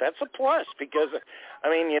anthology. That's a plus because,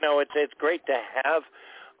 it's great to have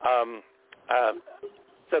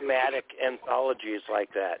thematic anthologies like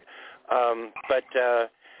that. But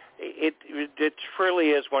it truly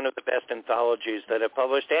is one of the best anthologies that I've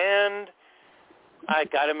published. And I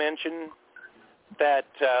got to mention that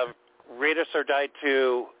Read Us or Die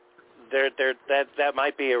 2, that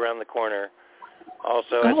might be around the corner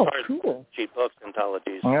also as far as cheap books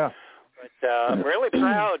anthologies. Yeah. But I'm really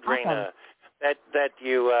proud, Reyna, that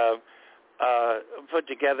you put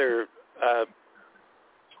together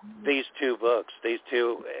these two books, these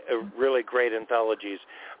two really great anthologies.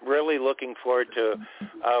 Really looking forward to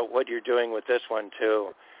what you're doing with this one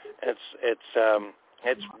too.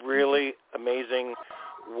 It's really amazing,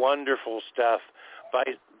 wonderful stuff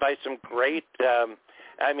by some great.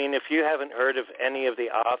 If you haven't heard of any of the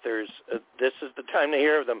authors, this is the time to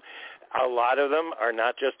hear of them. A lot of them are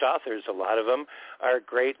not just authors. A lot of them are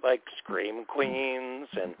great, scream queens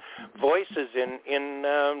and voices in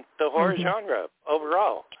the horror genre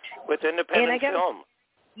overall with independent film.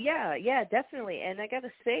 Yeah, definitely. And I got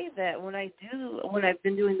to say that when I've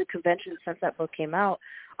been doing the convention since that book came out,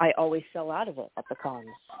 I always sell out of it at the cons.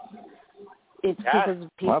 It's because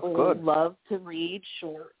people love to read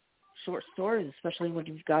short stories, especially when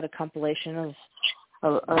you've got a compilation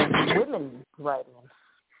of women writing.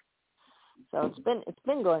 So it's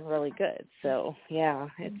been going really good. So yeah,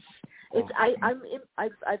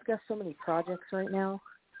 I've got so many projects right now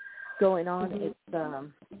going on.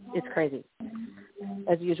 It's crazy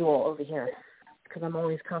as usual over here because I'm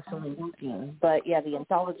always constantly working. But yeah, the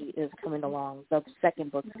anthology is coming along. The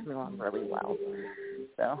second book is coming along really well.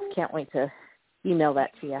 So can't wait to email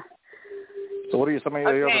that to you. So what are some of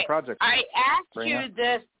your other projects? I asked Reyna? you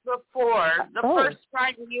this before. The last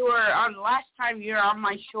time you were on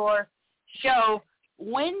my show.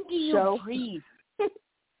 When do you breathe?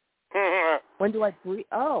 When do I breathe?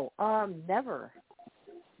 Oh, never.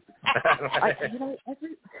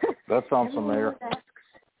 That sounds familiar.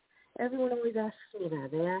 Everyone always asks me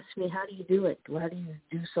that. They ask me, how do you do it? How do you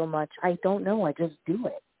do so much? I don't know. I just do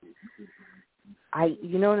it.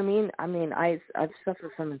 You know what I mean? I mean, I've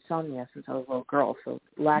suffered from insomnia since I was a little girl, so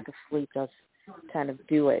lack of sleep does kind of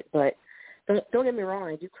do it. But don't get me wrong,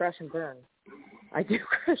 I do crash and burn.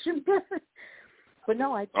 But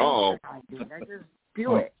no, I don't I do it. I just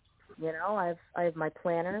do it. You know, I have my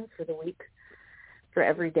planner for the week for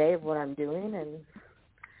every day of what I'm doing,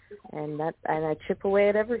 and I chip away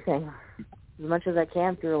at everything as much as I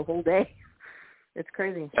can through a whole day. It's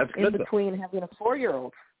crazy. That's in good, between having a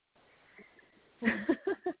 4-year-old.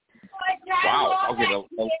 Wow. Okay.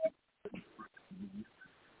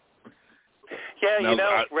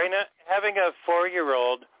 Yeah, Reyna, having a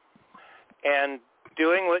 4-year-old and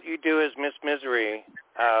doing what you do as Miss Misery,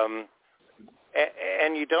 and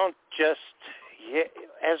you don't just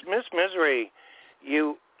as Miss Misery,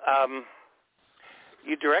 you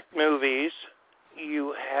direct movies.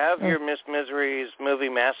 You have your Miss Misery's Movie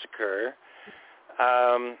Massacre,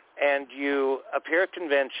 and you appear at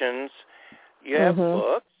conventions. You have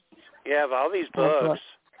books. You have all these books,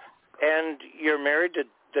 and you're married to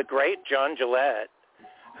the great John Gillette,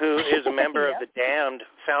 who is a member of the Damned.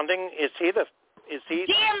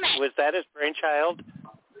 Was that his brainchild?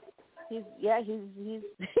 He's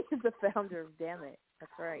the founder of Damn It.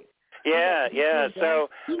 That's right. Yeah. So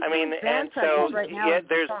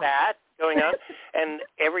there's that going on, and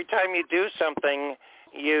every time you do something,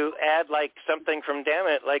 you add like something from Damn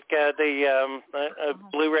It, like the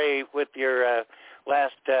Blu-ray with your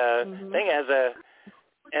last thing as a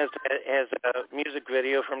music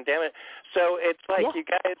video from Damn It. So it's like you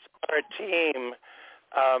guys are a team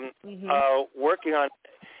working on.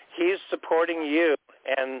 He's supporting you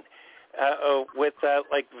and with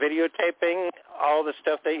like videotaping all the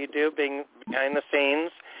stuff that you do, being behind the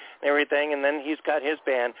scenes and everything, and then he's got his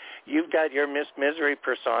band. You've got your Miss Misery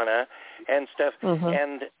persona and stuff.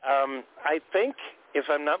 And I think, if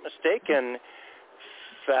I'm not mistaken,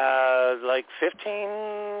 like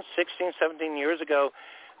 15, 16, 17 years ago,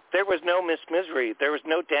 there was no Miss Misery. There was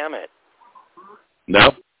no Damn It.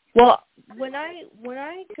 No. Well, when I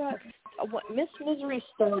got Miss Misery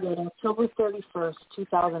started October 31st,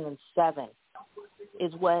 2007,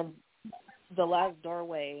 is when The Last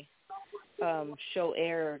Doorway show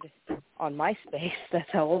aired on MySpace.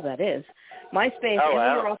 That's how old that is. MySpace, and we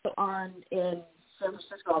were also on in San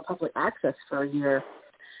Francisco on public access for a year.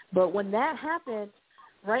 But when that happened,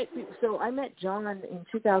 right, so I met John in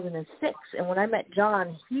 2006, and when I met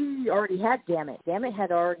John, he already had Damn It. Damn It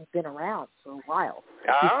had already been around for a while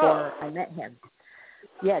before I met him.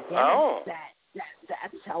 Yeah, Damn It,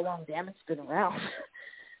 that's how long Damn It's been around.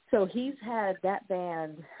 So he's had that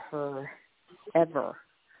band forever,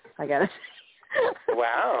 I gotta say.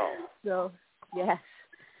 Wow. So, yes.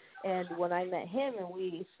 And when I met him and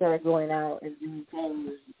we started going out and doing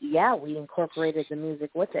things, we incorporated the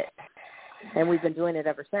music with it. And we've been doing it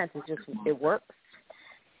ever since. It works.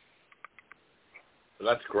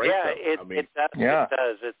 That's great. Yeah, it does. Yeah. It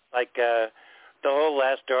does. It's like the whole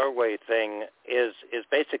Last Doorway thing is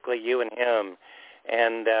basically you and him,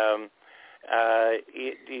 and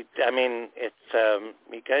it's you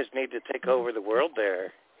guys need to take over the world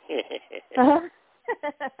there.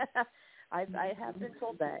 I have been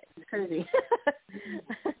told that. It's crazy.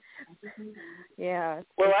 Yeah.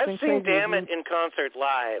 Well, I've seen Damn It in concert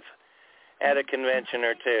live at a convention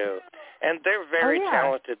or two, and they're very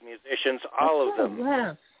talented musicians, all of them.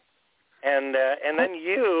 Yeah. And then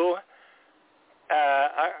you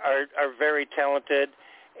are very talented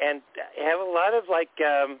and have a lot of like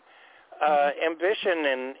ambition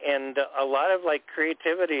and a lot of like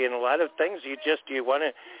creativity and a lot of things you want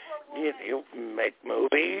to you make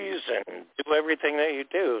movies and do everything that you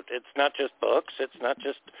do. It's not just books. It's not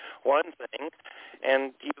just one thing.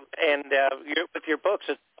 And you're, with your books,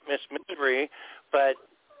 it's Miss Misery, but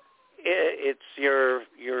it's your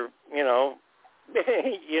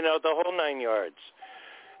the whole 9 yards.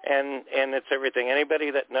 And it's everything.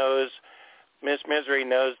 Anybody that knows Miss Misery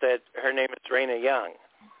knows that her name is Reyna Young,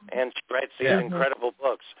 and she writes these incredible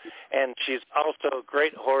books. And she's also a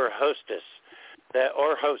great horror hostess,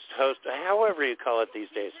 or host, however you call it these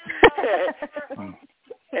days.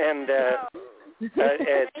 And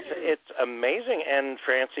it's amazing. And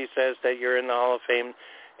Francie says that you're in the Hall of Fame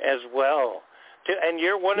as well. And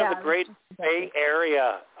you're one of the great Bay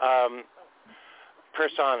Area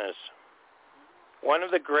personas. One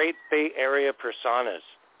of the great Bay Area personas.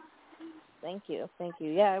 Thank you.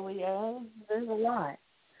 Yeah, there's a lot.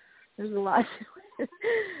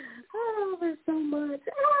 Oh, there's so much.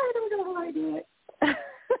 I don't know how I do it. I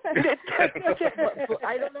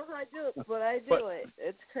don't know how I do it, but I do it.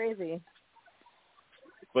 It's crazy.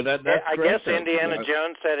 But that's I guess Indiana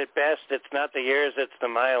Jones said it best. It's not the years, it's the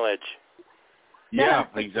mileage. Yeah,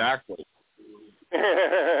 exactly.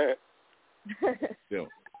 That's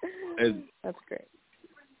great.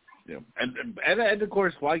 Yeah, and of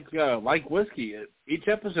course, like whiskey, each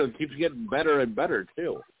episode keeps getting better and better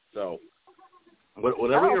too. So,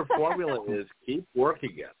 whatever your formula is, keep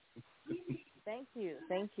working it. Thank you.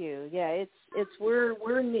 Yeah,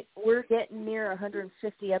 we're getting near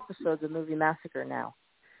 150 episodes of Movie Massacre now.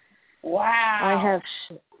 Wow.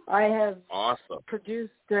 I have awesome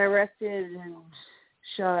produced, directed, and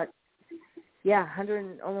shot. Yeah,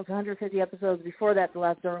 almost 150 episodes. Before that, The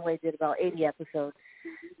Last Doorway did about 80 episodes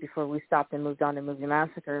before we stopped and moved on to Movie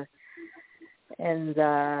Massacre. And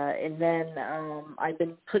then I've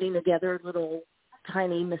been putting together little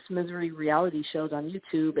tiny Miss Misery reality shows on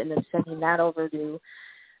YouTube and then sending that over to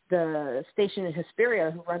the station in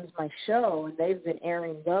Hesperia who runs my show, and they've been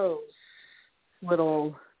airing those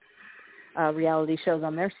little reality shows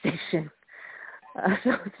on their station.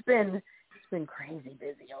 So it's been crazy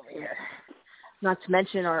busy over here. Not to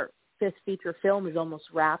mention our 5th feature film is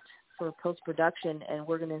almost wrapped for post-production, and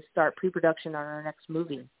we're going to start pre-production on our next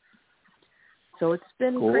movie. So it's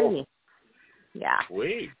been crazy. Yeah.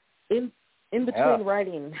 Sweet. In between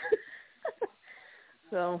writing.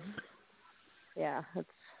 So, yeah, it's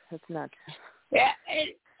nuts. Yeah,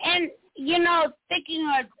 and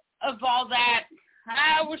thinking of all that,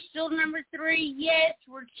 we're still number 3. Yes,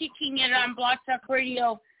 we're kicking it on Blog Talk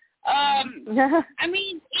Radio. I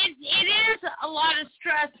mean, it is a lot of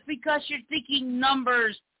stress because you're thinking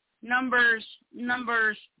numbers. We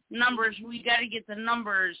got to get the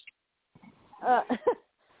numbers.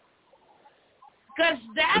 Because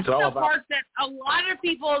that's the part that a lot of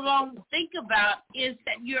people don't think about, is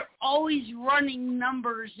that you're always running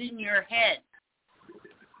numbers in your head.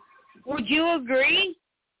 Would you agree?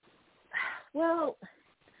 Well,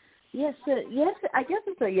 yes. I guess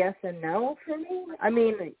it's a yes and no for me. I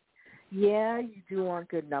mean, yeah, you do want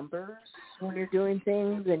good numbers when you're doing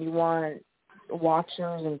things, and you want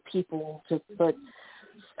watchers and people to. But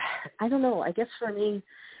I don't know. I guess for me,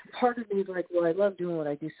 part of me is like, well, I love doing what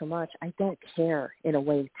I do so much. I don't care in a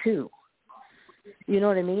way too. You know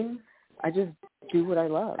what I mean? I just do what I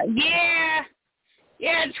love. Yeah.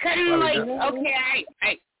 Yeah, it's kind of like, okay,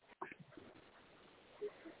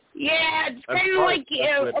 yeah, it's kind of like,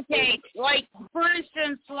 okay, like, for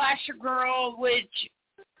instance, Slasher Girl, which,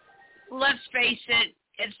 let's face it,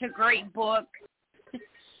 it's a great book.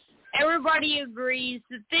 Everybody agrees.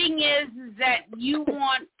 The thing is that you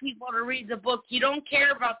want people to read the book. You don't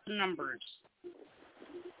care about the numbers.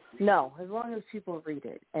 No, as long as people read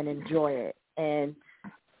it and enjoy it and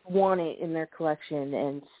want it in their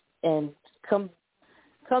collection and come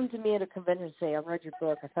to me at a convention and say, I read your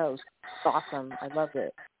book. I thought it was awesome. I loved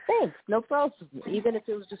it. Thanks. No problem. Even if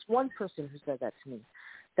it was just one person who said that to me,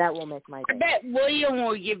 that will make my day. I bet William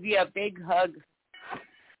will give you a big hug.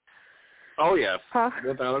 Oh, yes.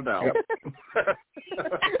 Without a doubt.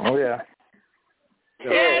 Oh, yeah.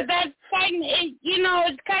 Yeah, that's kind of,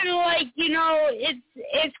 it's kind of like,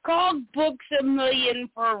 it's called Books a Million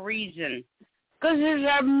for a reason. Because there's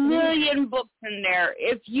a million books in there.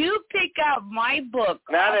 If you pick out my book...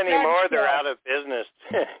 Not anymore. They're out of business.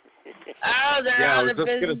 They're out of business. I was just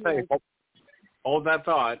going to say, hold that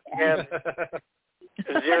thought. Yeah.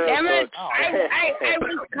 Damn it, I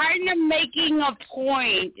was kind of making a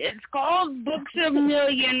point. It's called Books a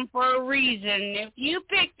Million for a reason. If you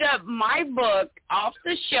picked up my book off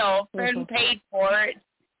the shelf and paid for it,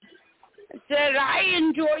 said I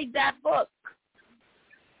enjoyed that book.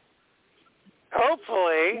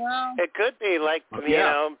 Hopefully, it could be like,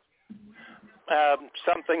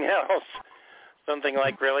 something else, something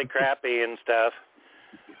like really crappy and stuff.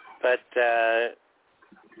 But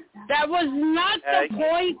that was not the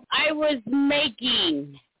point I was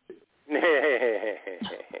making.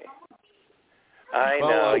 I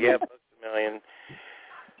know, yeah, books a million.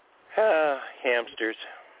 Hamsters.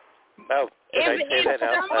 Oh, did I say that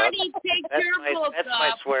out loud? That's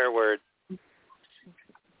my swear word.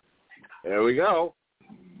 There we go.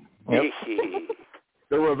 Yep.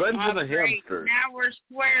 The Revenge of the Great. Hamsters. Now we're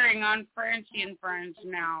swearing on Francie and Friends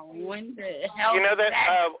now. When the hell You know is that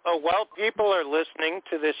while people are listening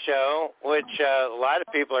to this show, which a lot of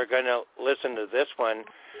people are going to listen to this one.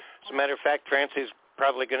 As a matter of fact, Francie's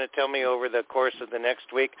probably going to tell me over the course of the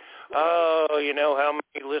next week, oh, you know, how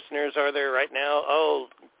many listeners are there right now? Oh,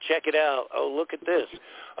 check it out. Oh, look at this.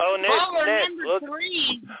 Oh, Nick, we're Nick, number look.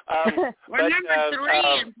 3. but, We're number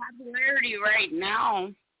 3 in popularity right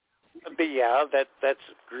now. But yeah, that's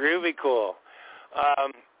groovy cool.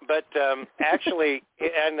 But actually,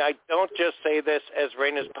 and I don't just say this as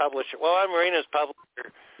Reyna's publisher. Well, I'm Reyna's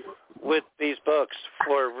publisher with these books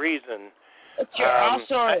for a reason. But you're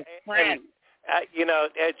also a friend. You know,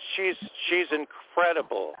 she's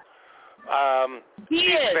incredible.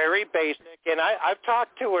 She's very basic, and I've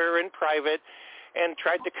talked to her in private and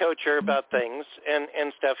tried to coach her about things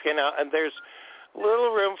and stuff. You know, and there's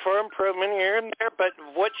little room for improvement here and there, but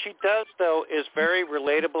what she does, though, is very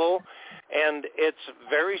relatable, and it's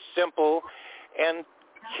very simple. And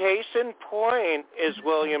case in point is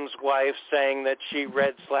William's wife saying that she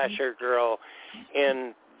read Slasher Girl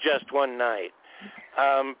in just one night.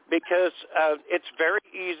 Because it's very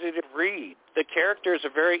easy to read. The characters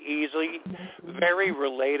are very easy, very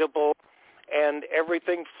relatable, and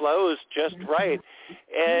everything flows just right.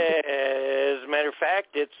 As a matter of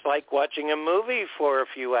fact, it's like watching a movie for a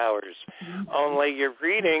few hours, only you're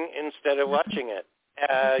reading instead of watching it.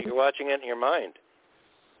 You're watching it in your mind.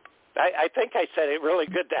 I think I said it really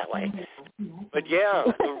good that way. But yeah,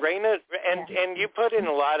 Reyna, and you put in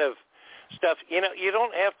a lot of stuff. You know, you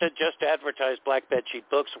don't have to just advertise Black Bedsheet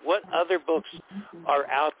Books. What other books are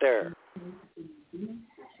out there?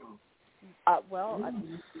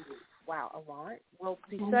 Wow, a lot. Well,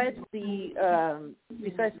 besides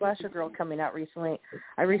Slasher Girl coming out recently,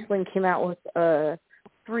 I recently came out with a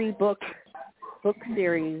 3-book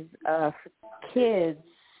series for kids,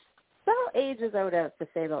 about ages I would have to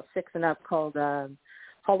say about 6 and up, called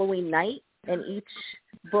Halloween Night, and each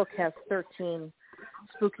book has 13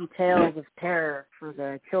 spooky tales of terror for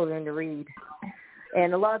the children to read.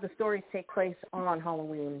 And a lot of the stories take place on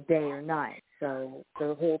Halloween day or night. So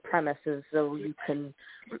the whole premise is so you can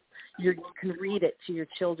read it to your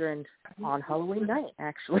children on Halloween night,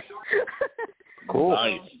 actually. Cool.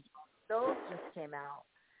 Nice. Those just came out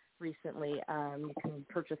recently. You can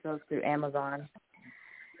purchase those through Amazon.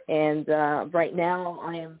 And right now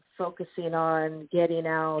I am focusing on getting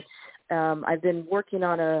out. I've been working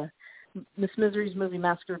on a Miss Misery's Movie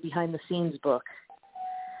Massacre behind-the-scenes book,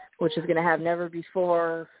 which is going to have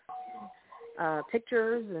never-before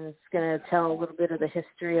pictures, and it's going to tell a little bit of the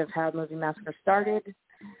history of how Movie Massacre started,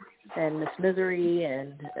 and Miss Misery,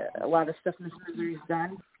 and a lot of stuff Miss Misery's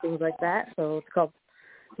done, things like that. So it's called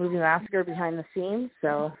Movie Massacre Behind the Scenes,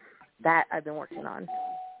 so that I've been working on.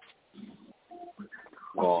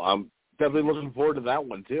 Well, I'm definitely looking forward to that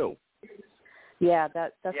one, too. Yeah,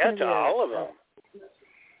 that's going to be all of them.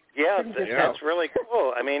 Yeah, that's really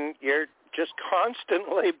cool. I mean, you're just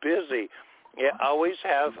constantly busy. You always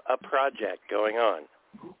have a project going on.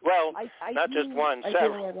 Well, not just one,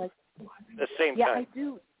 several. At the same time.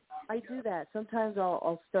 Yeah, I do that. Sometimes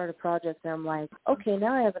I'll start a project and I'm like, okay,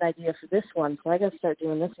 now I have an idea for this one, so I got to start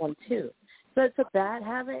doing this one too. So it's a bad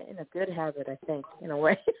habit and a good habit, I think, in a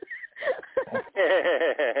way.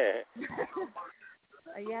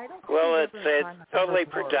 Yeah, I don't well, it's totally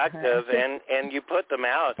productive, and you put them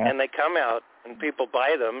out, and they come out, and people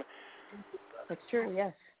buy them. That's true,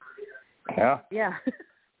 yes. Yeah. Yeah,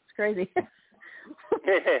 it's crazy.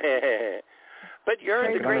 But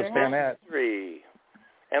you're the great that. Mystery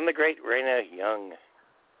and the great Reyna Young.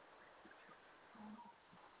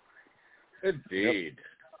 Indeed.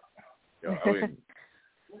 Yep. I mean,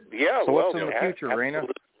 yeah. So what's in the future, absolutely. Reyna?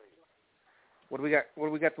 What do we got? What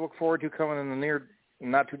do we got to look forward to coming in the near,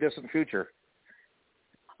 not too distant future?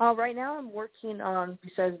 Right now, I'm working on,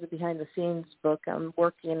 besides the behind the scenes book, I'm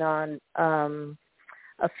working on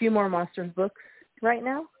a few more Monsters books right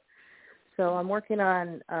now. So I'm working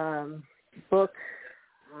on book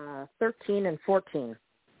 13 and 14.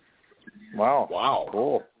 Wow.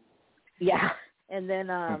 Cool. Yeah. And then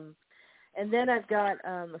I've got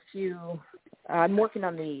a few. I'm working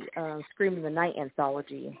on the Scream in the Night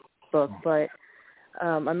anthology book, but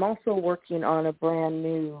I'm also working on a brand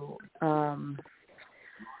new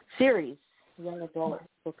series, young adult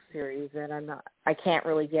book series that I can't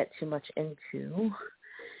really get too much into.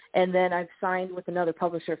 And then I've signed with another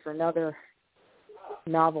publisher for another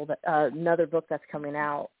novel, another book that's coming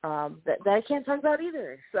out that I can't talk about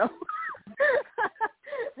either. So,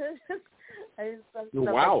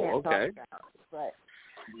 wow, okay.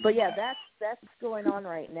 But yeah, that's going on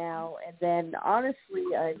right now. And then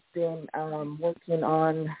honestly, I've been working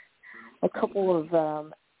on a couple of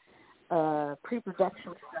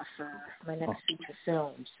pre-production stuff for my next feature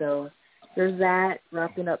film. So there's that,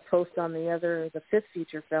 wrapping up post on the fifth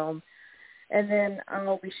feature film. And then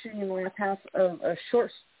I'll be shooting the last half of a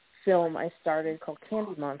short film I started called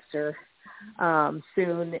Candy Monster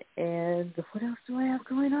soon. And what else do I have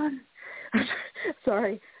going on?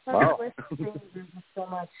 Sorry. Wow. There's just so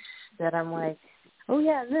much that I'm like, oh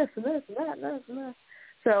yeah, this and this and that and this and that.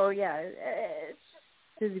 So yeah, it's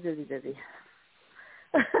just busy.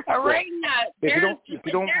 Reyna, if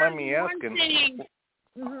you don't mind me asking,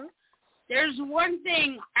 there's one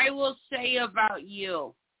thing I will say about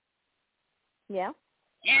you. Yeah.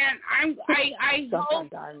 And I hope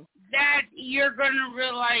that you're going to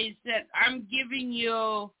realize that I'm giving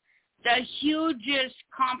you the hugest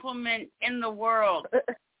compliment in the world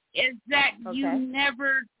is that you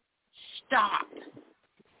never stop.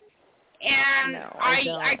 And no,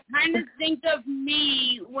 I kind of think of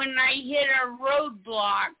me when I hit a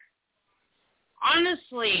roadblock.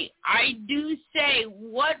 Honestly, I do say,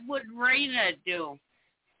 what would Reyna do?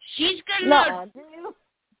 She's gonna.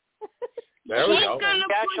 There we go. We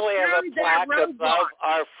actually have a plaque above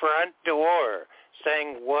our front door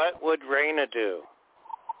saying, "What would Reyna do?"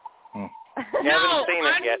 No, you haven't seen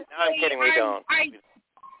it yet. No, I'm kidding. We don't.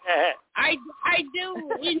 I do.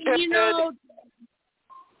 You know.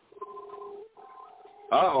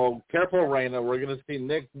 Uh-oh, careful, Reyna. We're going to see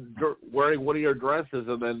Nick wearing one of your dresses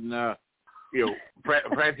and then,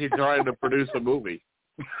 Francie trying to produce a movie.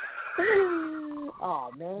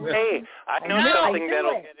 Oh, man. Hey, I know something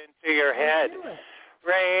that'll get into your head.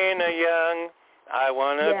 Reyna Young, I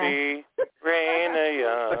want to be Reyna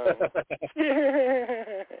Young.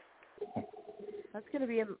 That's going to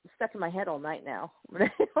be stuck in my head all night now.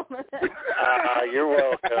 You're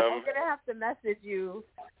welcome. I'm going to have to message you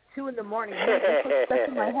 2 a.m. It's stuck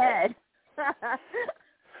in my head.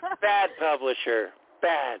 Bad publisher.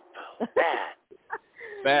 Bad.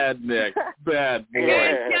 Bad Nick. Bad boy.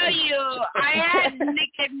 I tell you, I had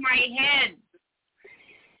Nick in my head.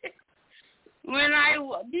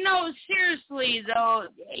 No, seriously though,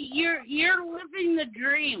 you're living the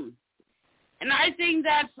dream, and I think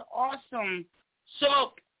that's awesome.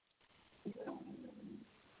 So,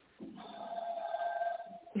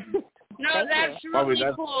 no, that's really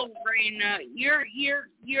cool, Reyna.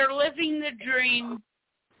 You're living the dream.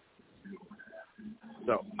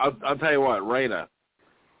 So I'll tell you what, Reyna.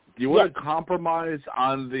 Do you want to compromise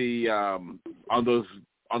on the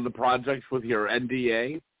on the projects with your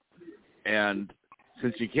NDA? And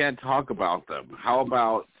since you can't talk about them, how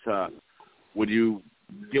about would you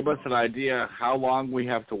give us an idea how long we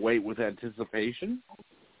have to wait with anticipation?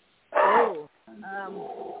 Oh,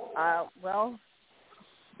 well,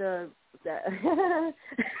 I'm trying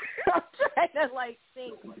to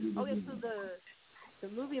think. Okay, so the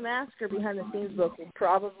movie Massacre behind the scenes book will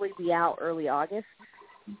probably be out early August.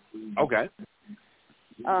 Okay.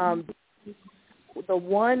 The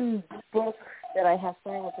one book that I have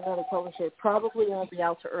signed with another publisher probably won't be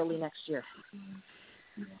out to early next year.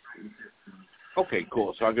 Okay,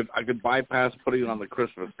 cool. So I could bypass putting it on the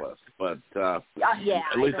Christmas list, but at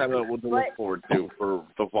least I know what to look forward to for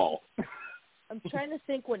the fall. I'm trying to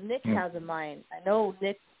think what Nick has in mind. I know,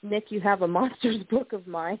 Nick, you have a monsters book of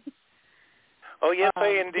mine. Oh, yes, I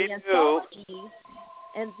indeed do.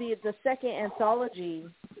 And the second anthology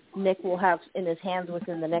Nick will have in his hands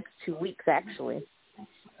within the next 2 weeks, actually.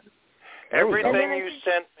 Everything you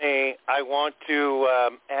sent me, I want to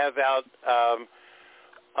have out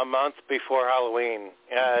a month before Halloween.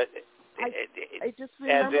 I just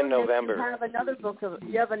remember in November. You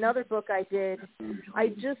have another book I did.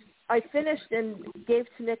 I finished and gave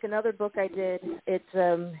to Nick another book I did.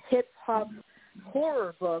 It's hip hop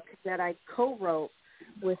horror book that I co-wrote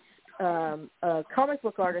with a comic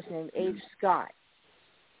book artist named Age Scott.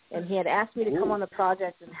 And he had asked me to come on the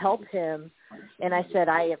project and help him. And I said,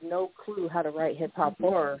 I have no clue how to write hip-hop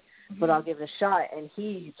horror, but I'll give it a shot. And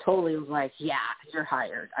he totally was like, yeah, you're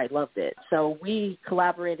hired. I loved it. So we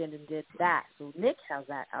collaborated and did that. So Nick has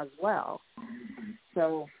that as well.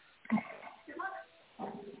 So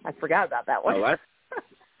I forgot about that one.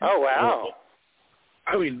 Oh, wow.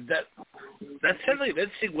 I mean, That's certainly an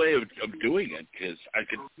interesting way of doing it, because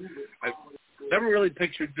I never really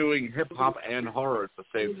pictured doing hip hop and horror at the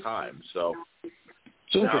same time. So,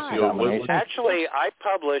 actually, I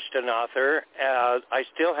published an author. I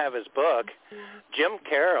still have his book, Jim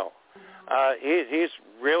Carroll. He's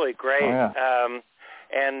really great. Oh, yeah.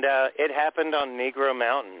 And it happened on Negro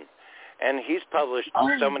Mountain. And he's published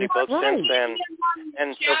so many books since then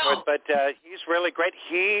and so forth. But he's really great.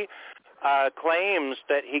 He claims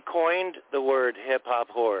that he coined the word hip-hop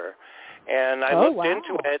horror. And I looked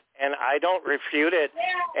into it, and I don't refute it.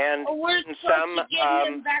 And in some,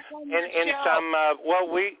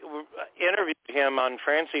 we interviewed him on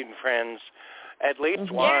Francie and Friends at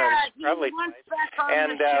least once, probably twice.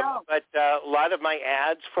 And but a lot of my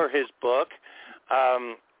ads for his book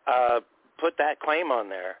put that claim on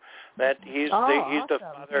there, that he's the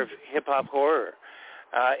father of hip hop horror.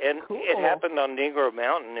 And It Happened on Negro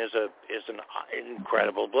Mountain is an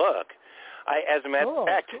incredible book. As a matter of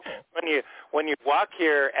fact, when you walk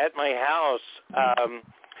here at my house,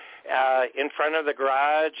 in front of the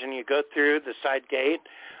garage, and you go through the side gate,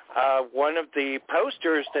 one of the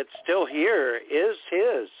posters that's still here is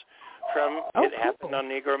his from It Happened on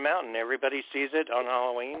Negro Mountain. Everybody sees it on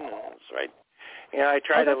Halloween, and it's right. I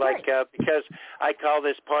try to because I call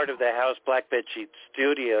this part of the house Black Bed Sheet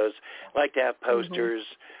Studios. I like to have posters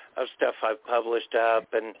of stuff I've published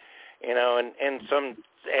up, and and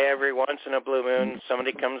every once in a blue moon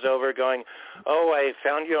somebody comes over going, "Oh, I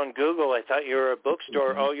found you on Google. I thought you were a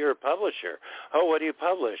bookstore. Oh, you're a publisher. Oh, what do you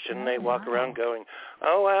publish?" And they walk around going,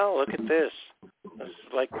 "Oh, well, look at this. This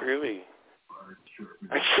is like groovy."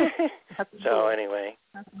 So anyway.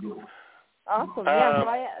 Awesome.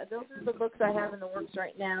 Those are the books I have in the works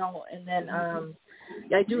right now, and then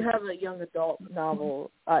I do have a young adult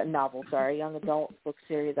young adult book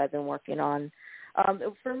series I've been working on.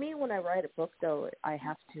 For me, when I write a book, though, I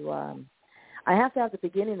have to have the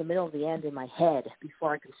beginning, the middle, and the end in my head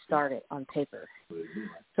before I can start it on paper.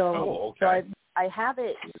 So I have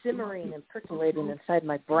it simmering and percolating inside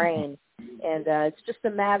my brain, and it's just a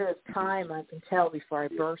matter of time, I can tell, before I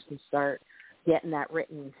burst and start getting that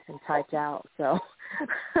written and typed out. So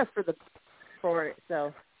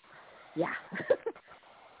yeah.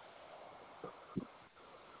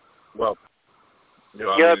 Well,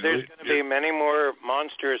 there's going to be many more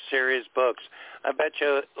Monster series books. I bet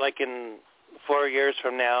you, like in 4 years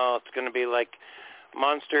from now, it's going to be like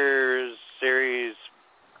Monsters series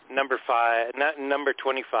number 5, not number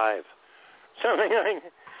 25, something like.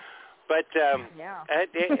 But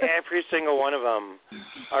every single one of them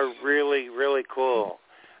are really, really cool,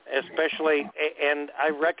 especially, and I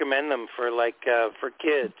recommend them for for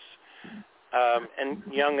kids and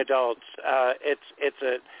young adults. It's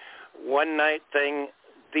a one night thing.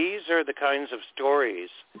 These are the kinds of stories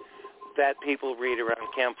that people read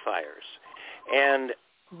around campfires, and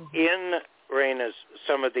in Reyna's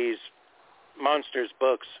some of these Monsters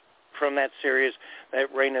books from that series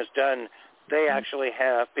that Reyna's done. They actually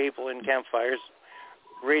have people in campfires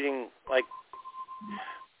reading like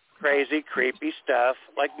crazy, creepy stuff,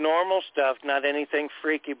 like normal stuff, not anything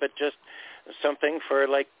freaky, but just something for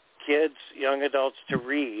like kids, young adults to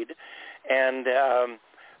read. And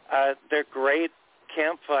they're great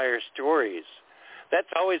campfire stories.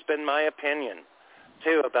 That's always been my opinion,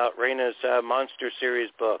 too, about Reyna's Monster series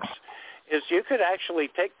books, is you could actually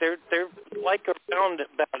take, they're like around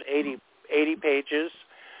about 80 pages,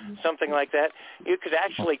 something like that. You could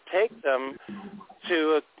actually take them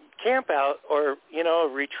to a camp out or, a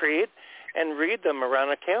retreat and read them around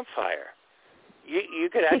a campfire. You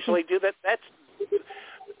could actually do that. That's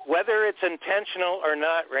whether it's intentional or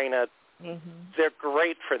not, Reyna, they're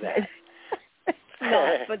great for that.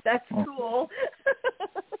 Not, but that's cool.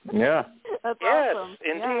 Yeah. That's yes, awesome.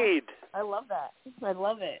 Indeed. Yeah. I love that. I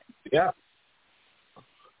love it. Yeah.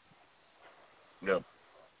 No.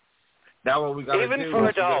 Now what we got to do?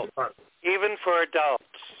 Even for adults.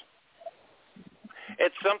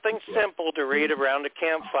 It's something simple to read around a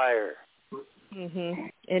campfire.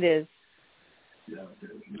 It is.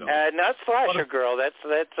 Not Slasher Girl. That's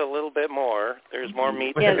a little bit more. There's more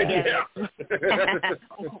meat. Yeah.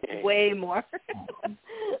 Way more.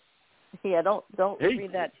 Yeah, don't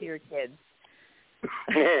read that to your kids.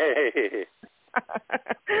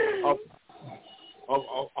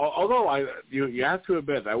 Although you have to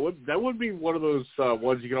admit that would be one of those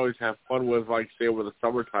ones you can always have fun with, like say over the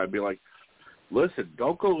summertime. Be like, listen,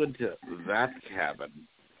 don't go into that cabin.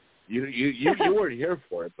 You weren't here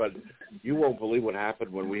for it, but you won't believe what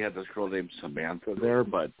happened when we had this girl named Samantha there.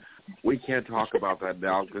 But we can't talk about that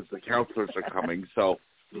now because the counselors are coming. So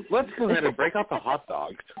let's go ahead and break out the hot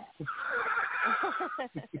dogs.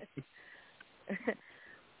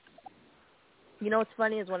 You know what's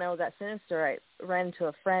funny is when I was at Sinister, I ran into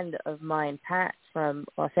a friend of mine, Pat, from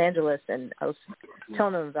Los Angeles, and I was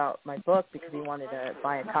telling him about my book because he wanted to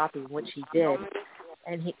buy a copy, which he did.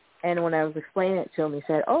 And when I was explaining it to him, he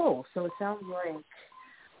said, "Oh, so it sounds like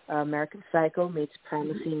American Psycho meets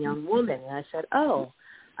Promising Young Woman." And I said, "Oh,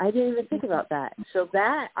 I didn't even think about that." So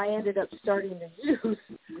that I ended up starting to use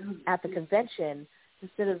at the convention.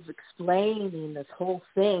 Instead of explaining this whole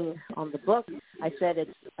thing on the book, I said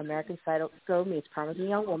it's American Psycho meets Promising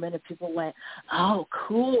Young Woman, and people went, "Oh,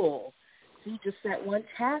 cool." See, just that one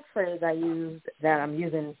tag phrase I used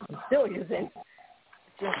I'm still using,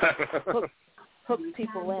 just hooks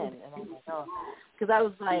people in. And I'm like, oh, because I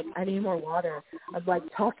was like, I need more water. I was like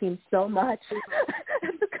talking so much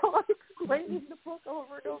at the con, explaining the book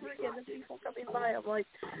over and over again, and people coming by. I'm like,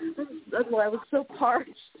 that's why I was so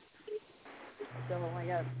parched. So I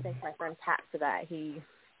got to thank my friend Pat for that. He's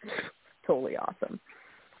totally awesome.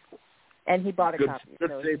 And he bought a copy. Good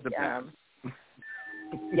so save the Pat.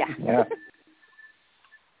 Yeah.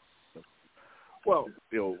 Well,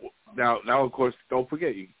 now of course, don't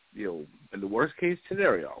forget, in the worst case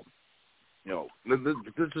scenario, this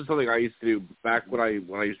is something I used to do back when I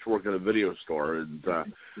used to work at a video store, and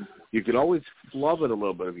you can always flub it a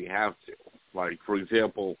little bit if you have to. Like, for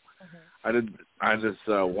example, I had this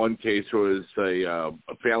one case where it was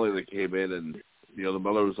a family that came in, and the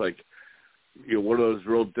mother was like, one of those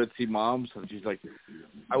real ditzy moms, and she's like,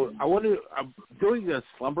 I'm doing a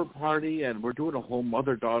slumber party, and we're doing a whole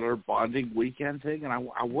mother-daughter bonding weekend thing, and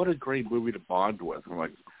I want a great movie to bond with. I'm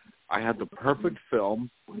like, I have the perfect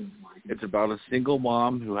film. It's about a single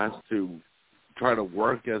mom who has to try to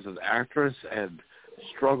work as an actress and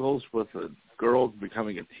struggles with a girl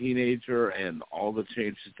becoming a teenager and all the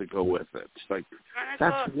changes that go with it. It's like,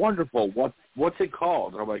 that's wonderful. What's it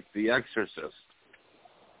called? And I'm like, The Exorcist.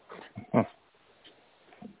 Like,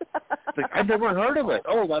 I've never heard of it.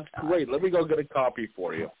 Oh, that's great. Let me go get a copy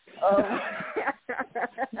for you. Oh,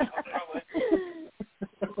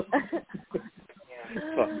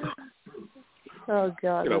 oh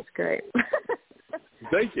God, that's great.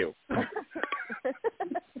 Thank you.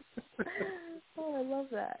 Oh, I love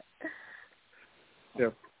that.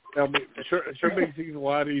 Yeah. Sure makes things a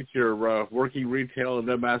lot easier working retail and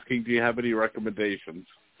them asking, do you have any recommendations?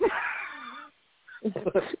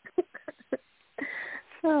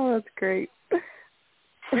 Oh, that's great.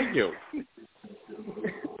 Thank you.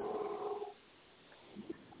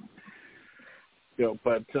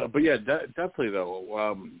 But yeah, definitely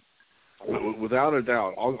though. Without a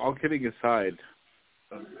doubt, all kidding aside,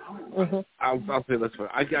 I'll say this one.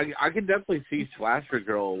 I can definitely see Slasher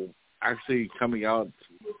Girl actually coming out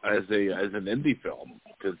as an indie film,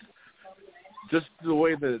 because just the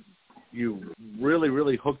way that you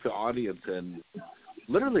really hook the audience in,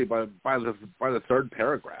 literally by the third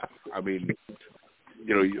paragraph. I mean,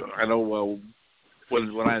 I know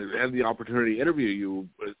when I had the opportunity to interview you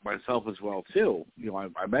myself as well too.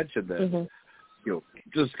 I mentioned that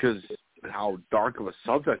just because how dark of a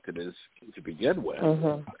subject it is to begin with.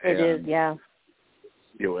 It is, yeah.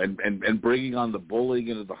 And bringing on the bullying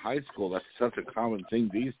into the high school, that's such a common thing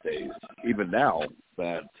these days, even now.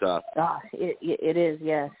 That it is,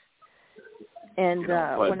 yes. And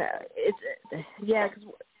because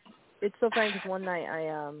it's so funny, because one night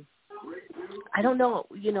I don't know,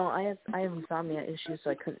 I have insomnia issues,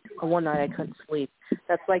 so one night I couldn't sleep.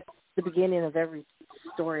 That's like the beginning of every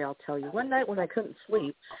story I'll tell you. One night when I couldn't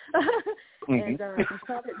sleep, and I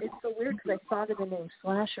thought it's so weird because I saw the name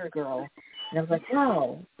Slasher Girl, and I was like,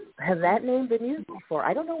 wow, has that name been used before?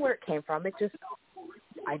 I don't know where it came from.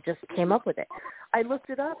 I just came up with it. I looked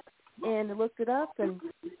it up, and there was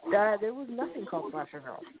nothing called Slasher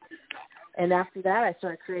Girl. And after that, I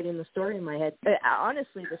started creating the story in my head.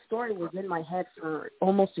 Honestly, the story was in my head for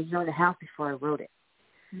almost a year and a half before I wrote it.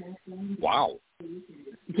 Wow.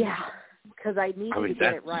 Yeah, because I needed to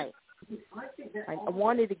get it right. I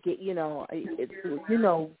wanted to get,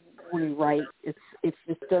 when you write, if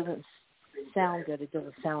it doesn't sound good, it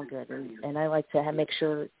doesn't sound good. And I like to make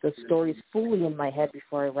sure the story's fully in my head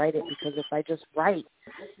before I write it, because if I just write,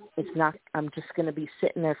 I'm just going to be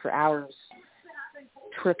sitting there for hours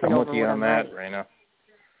tripping over. I'm with you on that, Reyna.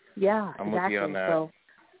 Yeah, I'm exactly. with you on that.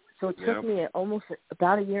 So it took me almost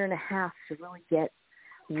about a year and a half to really get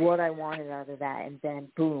what I wanted out of that, and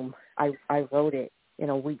then boom, I wrote it in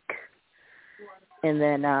a week. And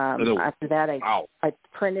then after that, I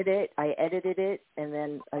printed it, I edited it, and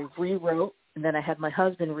then I rewrote, and then I had my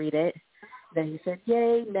husband read it. Then he said,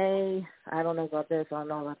 yay, nay, I don't know about this, I don't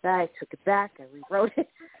know about that. I took it back, I rewrote it.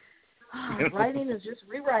 Writing is just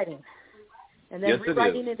rewriting. And then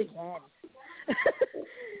rewriting it again.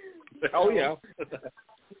 Oh, yeah.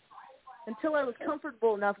 until I was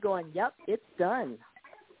comfortable enough going, yep, it's done.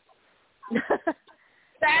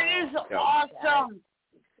 That is awesome.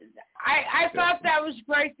 I thought that was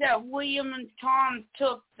great that William and Tom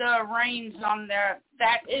took the reins on there.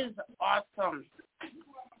 That is awesome.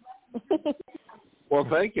 Well,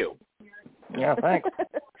 thank you. Yeah, thanks.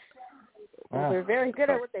 They're very good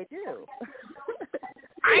at what they do.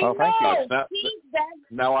 Well, thank you.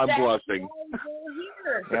 Now I'm that's blushing.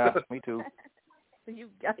 Yeah, me too. You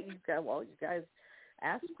guys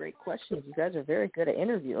ask great questions. You guys are very good at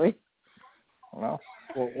interviewing. Well,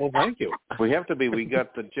 thank you. We have to be. We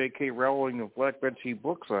got the J.K. Rowling of Black Bed Sheet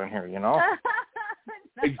books on here, you know?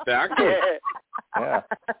 Exactly. Yeah.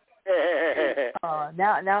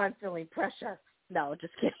 Now I'm feeling pressure. No,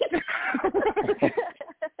 just kidding.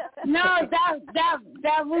 No,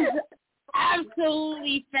 that was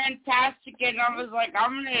absolutely fantastic, and I was like,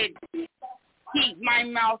 I'm gonna keep my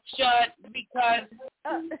mouth shut because.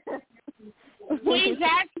 Please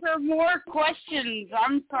ask for more questions.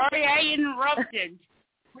 I'm sorry I interrupted.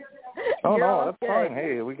 Oh, no, that's fine.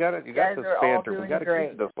 Hey, we got it. You got this banter. We got to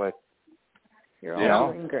keep it this way. You're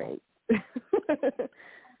all doing great.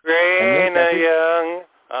 Reyna Young,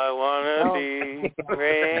 I want to be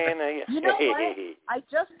Reyna Young. You know what? I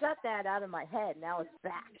just got that out of my head. Now it's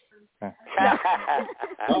back.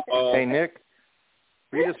 Hey, Nick,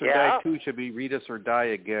 Read Us or Die 2 should be Read Us or Die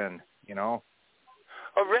Again, you know?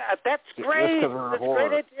 Oh, that's great. That's a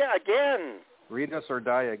great idea. Again. Read Us or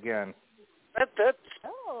Die Again. That's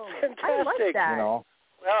fantastic. I like that. You know,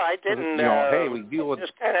 well, I didn't. Hey, we deal with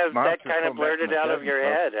just kind of blurted out of your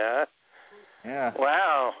head, huh? Yeah.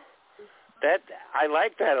 Wow. I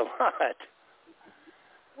like that a lot.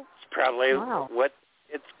 It's probably what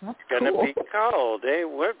it's going to be called. Hey,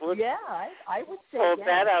 what? Yeah, I would say. Pull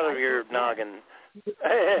that out of your noggin.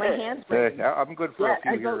 My hands. I'm good for a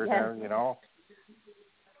few here and there, you know.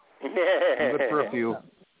 I'm good for a few.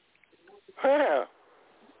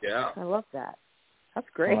 Yeah. I love that. That's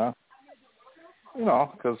great. You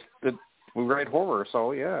know, because we write horror,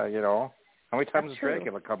 so yeah, you know. How many times does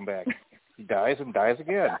Dracula come back? He dies and dies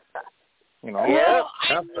again. You know? Well,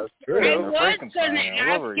 that's true. I was going to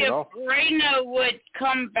ask if Reyna would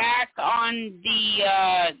come back on the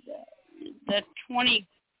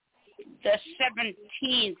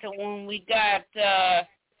 17th when we got the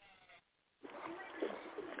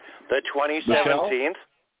 2017th.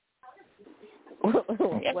 What? We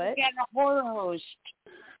got a horror host.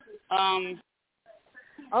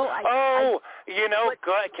 You know,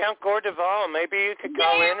 Count Gordeval. Maybe you could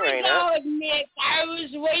call in, Reyna. There we go, Nick. I was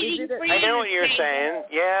waiting for you. I know what you're saying.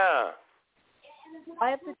 Yeah. I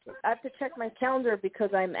have to check my calendar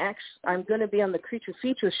because I'm going to be on the Creature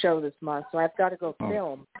Feature show this month, so I've got to go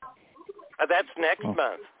film. That's next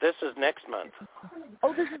month. This is next month.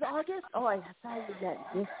 Oh, this is August? Oh, I thought you meant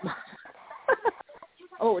this month.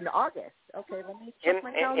 Oh, in August. Okay, let me check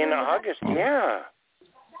my calendar. In August, yeah.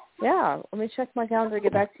 Yeah, let me check my calendar and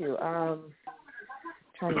get back to you.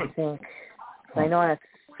 Trying to think. I know I have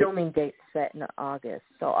filming dates set in August.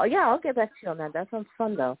 So, I'll get back to you on that. That sounds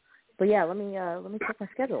fun, though. But, yeah, let me check my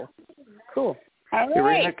schedule. Cool. All Hey,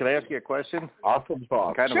 right. Reyna, can I ask you a question? Awesome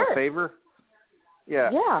thought. Kind of a favor?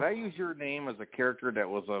 Yeah. Yeah. Can I use your name as a character that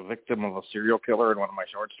was a victim of a serial killer in one of my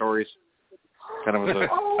short stories? Kind of as a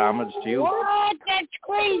homage to you? What? That's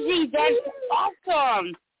crazy. That's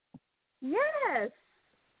awesome. Yes.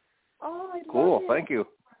 Oh, I cool. love it. Thank you.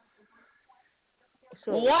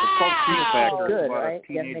 So, It's called Fear Factor. Good, It's about right? a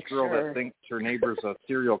teenage girl that thinks her neighbor's a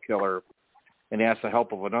serial killer and asks the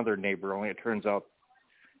help of another neighbor, only it turns out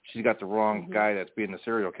she's got the wrong guy that's being the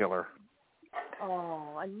serial killer.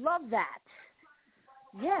 Oh, I love that.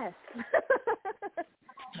 Yes.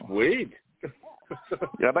 Sweet.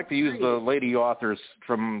 Yeah, I'd like to use the lady authors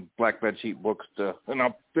from Black Bed Sheet books to, and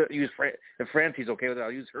I'll use, if Francie's okay with it,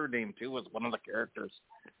 I'll use her name too as one of the characters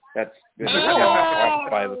that's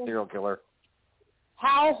by the serial killer.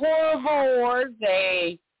 How horrible were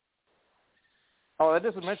they? Oh, that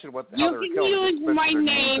doesn't mention how you they were can killed. use my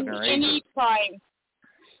name anytime.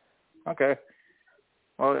 Okay.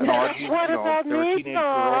 Well, no, What about there were me, teenage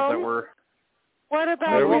girls that were. What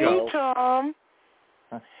about me, Tom?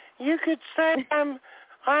 You could say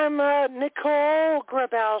I'm Nicole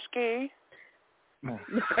Grabowski.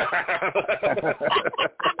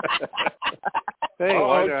 Hey,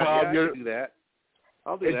 Tom, I'll do that.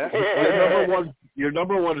 I'll do that. Your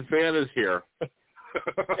number one fan is here.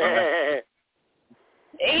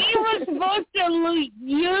 He was supposed to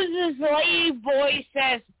use his lady voice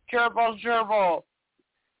as gerbil gerbil.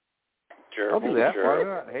 I'll do that. Why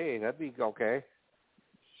not? Hey, that'd be okay.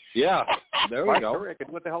 Yeah, there we go. I can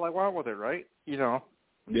do what the hell I want with it, right? You know.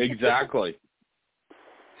 Exactly.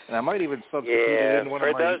 And I might even substitute it in one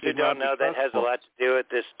of my... For those who don't know, that has a lot to do with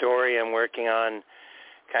this story I'm working on,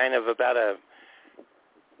 kind of about a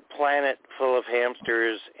planet full of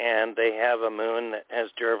hamsters, and they have a moon that has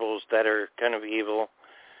gerbils that are kind of evil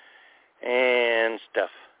and stuff,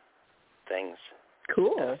 things.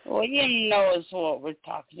 Cool. Well, you know is what we're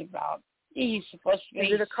talking about. He's supposed to be...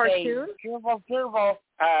 Is it a cartoon? Gerbil.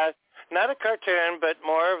 Not a cartoon, but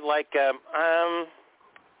more of like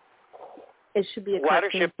it should be a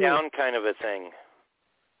Watership Down kind of a thing.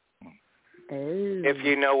 Oh. If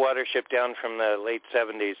you know Watership Down from the late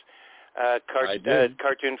 70s.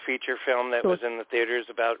 Cartoon feature film that was in the theaters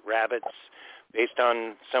about rabbits based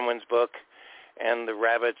on someone's book, and the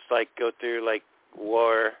rabbits like go through like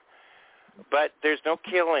war, but there's no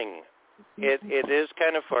killing. It is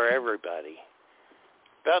kind of for everybody.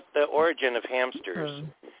 About the origin of hamsters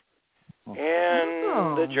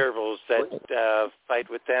and the gerbils that fight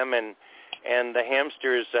with them, and the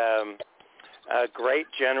hamsters. Great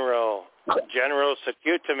general so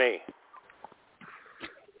cute to me.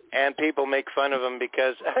 And people make fun of him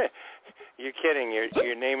because you're kidding.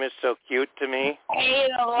 Your name is so cute to me. I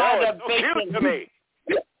ate a lot of so bacon. Cute to me.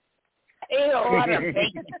 I ate a lot of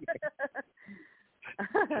bacon.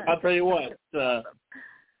 I'll tell you what.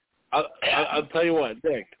 I'll tell you what,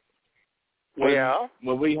 Dick.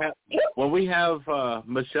 When we have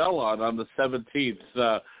Michelle on the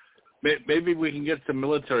 17th, maybe we can get some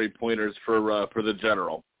military pointers for the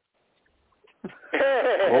general.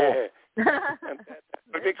 Oh.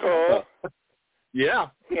 Would be cool. Yeah.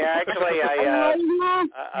 Yeah, actually, I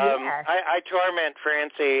torment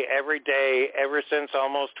Francie every day ever since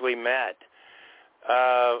almost we met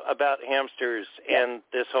about hamsters and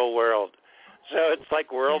this whole world. So it's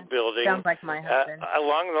like world building. Sounds like my husband.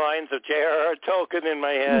 Along the lines of J.R.R. Tolkien in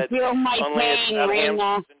my head. Only it's about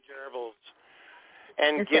hamsters and gerbils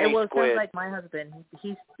and guinea squid. It sounds like my husband.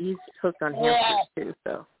 He's hooked on hamsters too.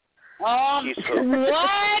 So. He's hooked.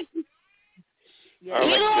 What? Yeah.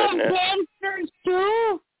 You love hamsters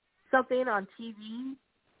too? Something on TV,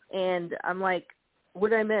 and I'm like, what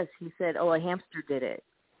did I miss? He said, a hamster did it.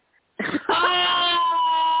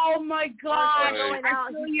 Oh, my God. Going out.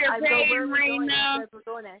 I feel your pain, Reyna.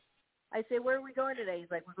 I say, where are we going today?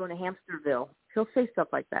 He's like, we're going to Hamsterville. He'll say stuff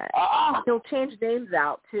like that. Oh. He'll change names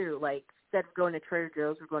out, too. Like, instead of going to Trader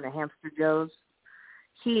Joe's, we're going to Hamster Joe's.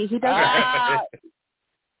 He does that.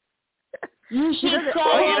 You should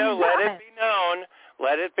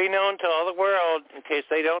let it be known to all the world, in case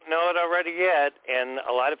they don't know it already yet, and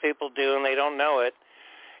a lot of people do and they don't know it,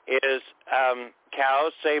 is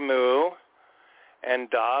cows say moo, and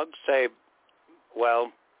dogs say,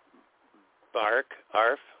 bark,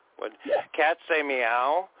 arf. Cats say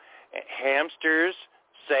meow, hamsters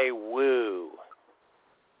say woo.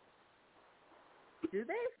 Do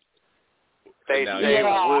they? They say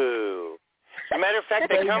woo. As a matter of fact,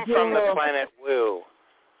 they come from the planet Woo.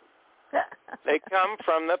 They come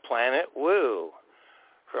from the planet Woo.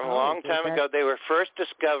 From a long time ago, they were first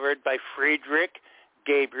discovered by Friedrich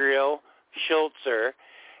Gabriel Schultzer,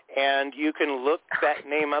 and you can look that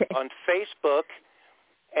name up on Facebook,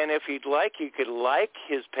 and if you'd like, you could like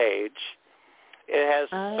his page. It has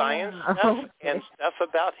science stuff and stuff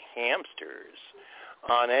about hamsters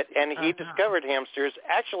on it, and he discovered hamsters.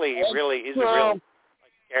 Actually, he's a real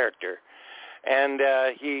character. And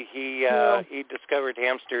he discovered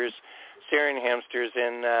hamsters, Syrian hamsters,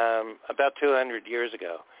 in about 200 years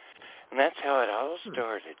ago. And that's how it all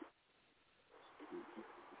started.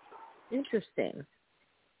 Interesting,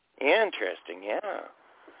 yeah.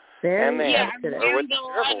 Very I learned a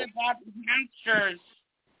lot about hamsters.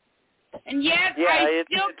 And yet I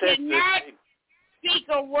still cannot speak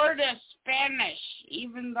a word of Spanish,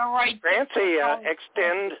 even though I... Francie,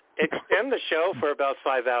 extend the show for about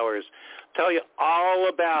 5 hours. Tell you all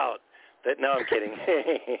about that. No, I'm kidding.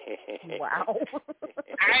 Wow.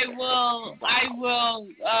 I will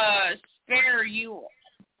spare you.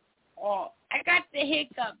 Oh, I got the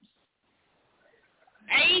hiccups.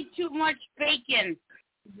 I ate too much bacon.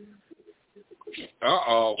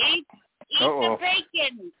 Uh-oh. Eat the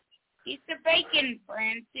bacon. Eat the bacon,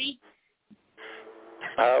 Francie.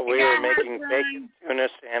 We were making bacon tuna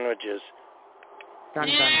sandwiches. Dun,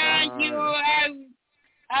 dun, dun. You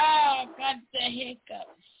got the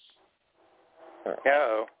hiccups.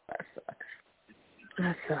 Uh-oh.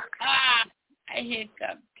 That sucks. I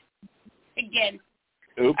hiccuped. Again.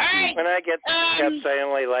 Oops. Right. When I get the hiccups, I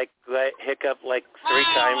only hiccup 3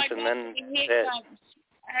 times, and then that's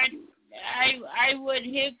it. I would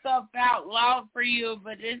hiccup out loud for you,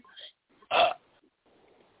 but it's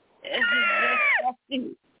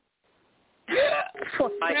disgusting.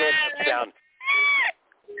 My head down.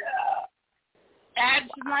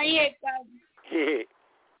 That's my hiccup.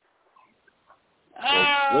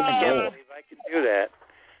 I can't believe I can do that.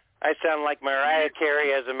 I sound like Mariah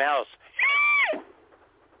Carey as a mouse.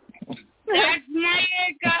 That's my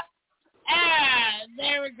hiccup.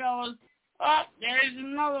 There it goes. Oh, there's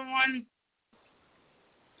another one.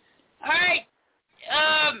 All right.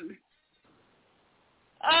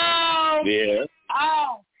 Yeah.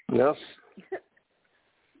 Oh. Yes.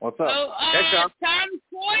 What's up? Tom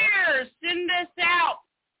Sawyer, send this out.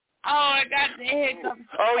 Oh, I got the hiccup.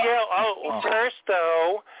 Oh, yeah. First,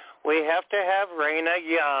 though, we have to have Reyna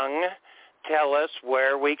Young tell us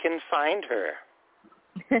where we can find her.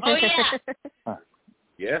 Oh, yeah.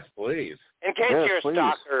 Yes, please. In case you're a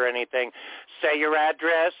stalker or anything, say your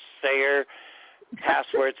address, say your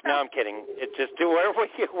passwords. No, I'm kidding. It's just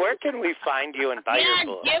where can we find you and buy your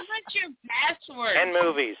books? Yeah, give us your password. And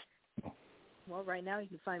movies. Well, right now you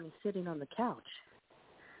can find me sitting on the couch.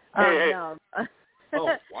 Oh,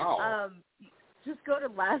 wow. Just go to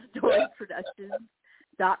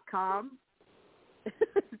laststoryproductions.com.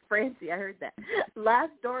 Francie, I heard that.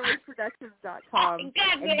 laststoryproductions.com, and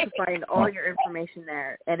you can find all your information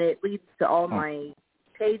there. And it leads to all my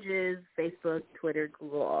pages, Facebook, Twitter,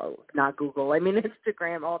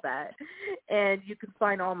 Instagram, all that. And you can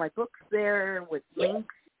find all my books there with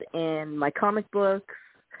links and my comic books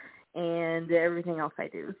and everything else I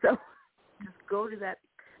do. So just go to that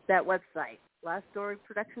website,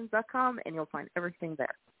 laststoryproductions.com, and you'll find everything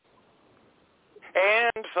there.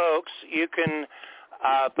 And, folks, you can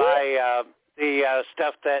buy the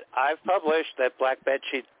stuff that I've published, that Black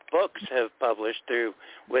Bedsheet Books have published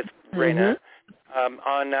with Reyna,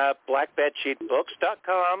 on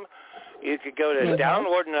blackbedsheetbooks.com. You could go to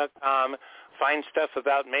downwarden.com, find stuff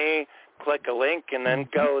about me, click a link, and then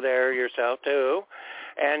go there yourself, too.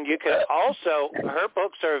 And you can also, her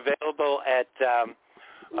books are available at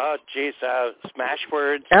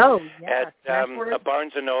Smashwords. Oh, yeah. At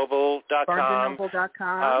BarnesandNoble.com.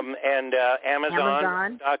 And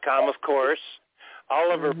Amazon.com, of course.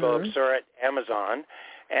 All of her books are at Amazon.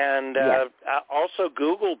 And also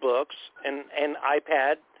Google Books and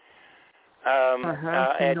iPad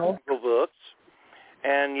at Google Books.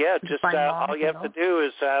 And, just all you have to do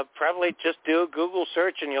is probably just do a Google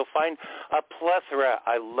search, and you'll find a plethora,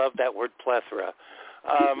 I love that word plethora,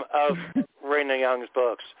 of Reyna Young's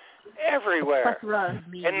books everywhere.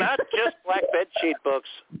 And not just Black Bedsheet Books,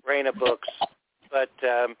 Reyna books, but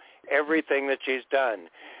everything that she's done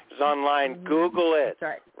is online. Google it.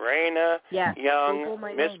 That's right. Reyna Young,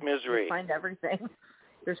 Miss Misery. You'll find everything.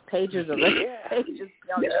 There's pages of it. Pages,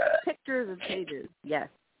 pictures and pages. Yes.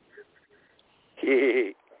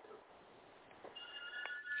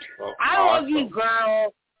 I love you,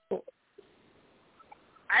 girl.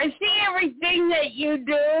 I see everything that you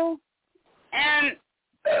do, and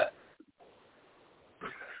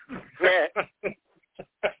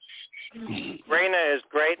Reyna is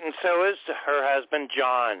great, and so is her husband,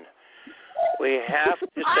 John. We have to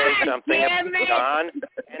say something about John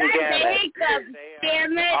and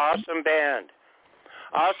Dammit. Awesome band.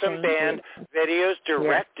 Awesome band. Videos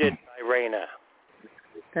directed by Reyna.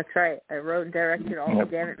 That's right. I wrote and directed all the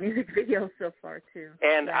Dammit music videos so far, too.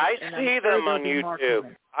 And I see them on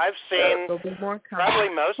YouTube. I've seen probably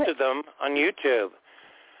most of them on YouTube.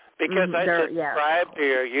 Because I subscribe to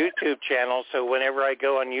your YouTube channel, so whenever I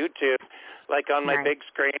go on YouTube, like on my big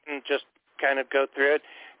screen, just kind of go through it,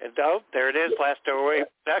 and there it is, Last Story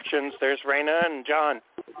Productions. There's Reyna and John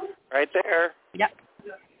right there. Yep.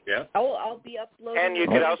 Yeah. I'll be uploading. And you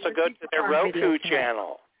could also go to their Roku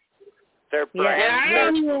channel. Their brand I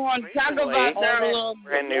don't even want to talk about their little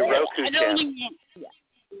brand new Roku channel.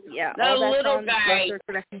 Yeah, the all that's little on guy.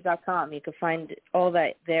 LastStoryProductions.com. You can find all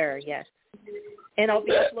that there. Yes. And I'll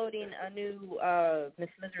be uploading a new Miss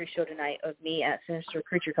Misery show tonight of me at Sinister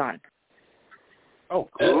Creature Con. Oh,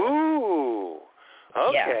 cool. Ooh.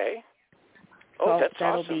 Okay. Yeah. Oh, that's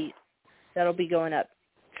that'll awesome. That'll be going up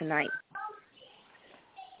tonight.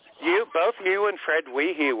 Both you and Fred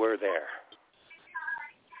Weehee were there.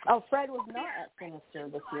 Oh, Fred was not at Sinister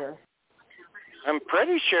this year. I'm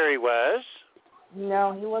pretty sure he was.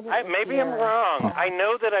 No, he wasn't. Maybe I'm wrong. I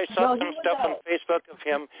know that I saw some stuff on Facebook of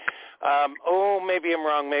him. Maybe I'm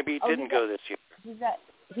wrong. Maybe he didn't go this year.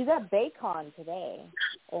 He's at Baycon today.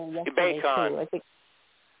 Or yesterday Baycon. too, I think.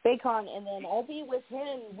 Baycon, and then I'll be with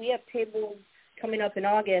him. We have tables coming up in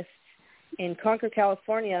August in Concord,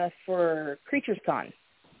 California for Creatures Con.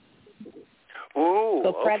 Ooh,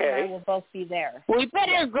 so Fred okay. and I will both be there. We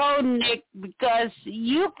better go, Nick, because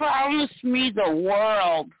you promised me the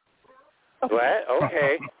world. What?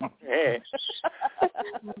 Okay. Hey.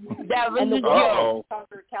 That was and the a joke.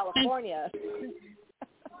 Concord, California.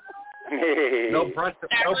 No pressure.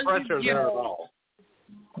 No pressure there at all.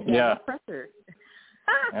 Yeah. No pressure.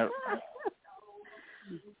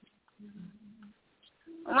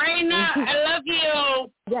 Reyna, I love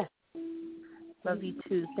you. Yes. Love you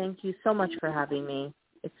too. Thank you so much for having me.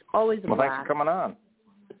 It's always a blast. Well, thanks for coming on.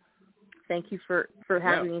 Thank you for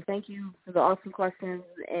having me. Thank you for the awesome questions,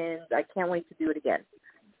 and I can't wait to do it again.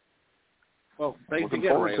 Well, thanks Looking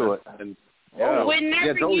again, forward to it. And,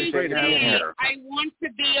 Whenever totally you great having say you. I want to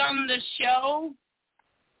be on the show,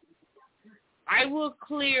 I will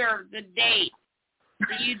clear the date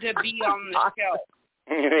for you to be on the show.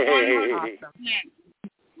 100%.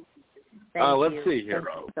 Thank let's you. see here.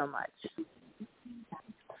 Thank you so much.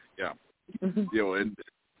 Yeah.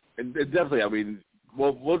 And definitely, I mean,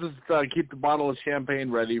 we'll just keep the bottle of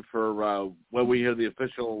champagne ready for when we hear the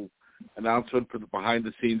official announcement for the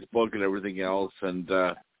behind-the-scenes book and everything else, and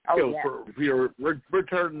for your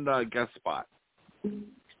return guest spot.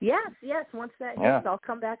 Yes. Once that hits, I'll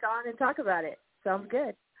come back on and talk about it. Sounds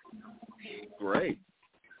good. Great.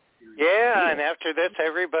 Yeah, and after this,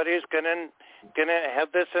 everybody's gonna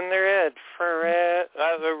have this in their head.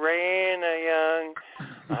 The Reyna Young,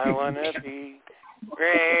 I wanna be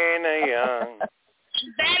Reyna Young.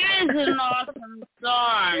 That is an awesome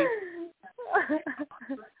song.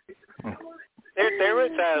 There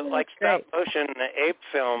was a stop motion ape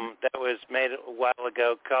film that was made a while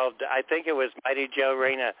ago called, I think it was Mighty Joe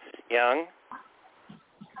Reyna Young.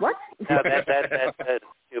 What? No, that's a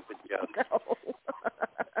stupid joke. No.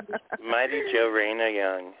 Mighty Joe Reyna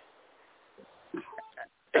Young.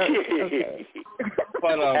 Okay.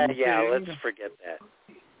 But, yeah, let's forget that.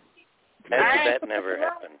 That never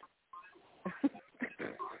happened.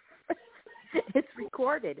 It's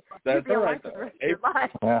recorded. That's all right.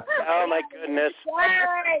 Yeah. Oh, my goodness.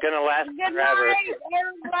 It's going to last forever. Good night,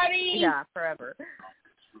 everybody. Yeah, forever.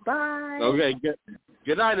 Bye. Okay,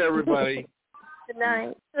 good night, everybody. Good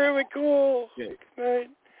night. Very cool. Okay. Good night.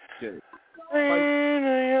 Okay.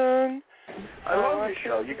 Reyna Young. I love the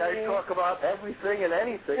show. You guys talk about everything and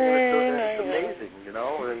anything. It's amazing,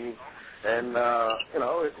 and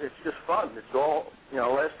it's just fun. It's all,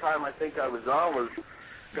 last time I think I was on was,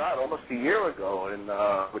 almost a year ago, and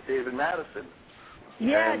with David Madison.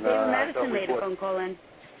 Yeah, and, David Madison made a phone call in.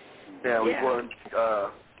 Yeah, we brought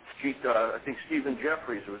I think Stephen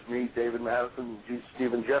Jeffries. It was me, David Madison,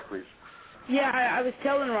 Stephen Jeffries. Yeah, I was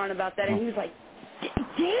telling Ron about that, and he was like,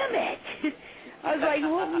 "Damn it!" I was like,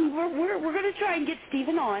 "Well, we're going to try and get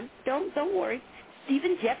Stephen on. Don't worry,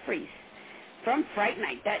 Stephen Jeffries from Fright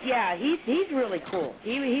Night. He's really cool.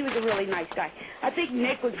 He was a really nice guy. I think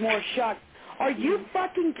Nick was more shocked. Are you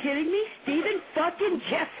fucking kidding me, Stephen fucking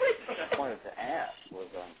Jeffries? What I wanted to ask was,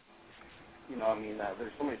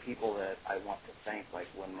 there's so many people that I want to thank, like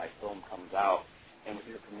when my film comes out. And with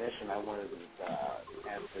your permission, I wanted to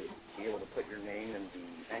ask to be able to put your name in the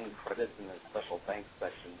end credits in the special thanks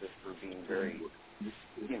section, just for being very, just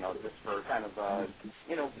for kind of,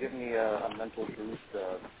 give me a mental boost.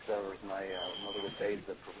 So as my mother would say,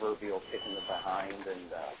 the proverbial kick in the behind,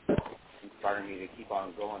 and inspire me to keep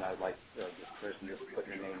on going. I'd like this person just put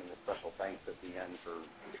your name in the special thanks at the end for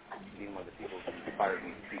being one of the people who inspired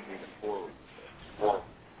me to keep moving forward.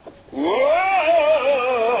 Whoa!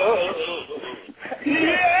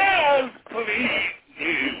 Yes, please.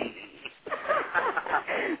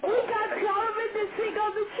 We got Solomon to sing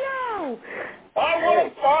on the show. I want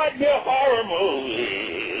to find your horror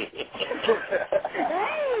movie.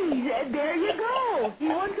 Hey, there you go. He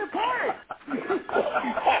wants a part.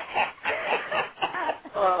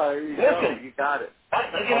 Listen, you got it.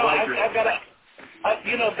 I've got to.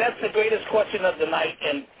 That's the greatest question of the night,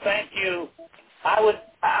 and thank you. I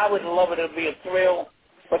would love it. It'd be a thrill,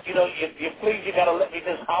 but you please, you got to let me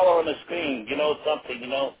just holler on the screen,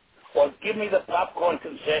 something, or give me the popcorn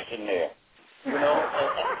concession there,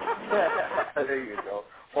 There you go.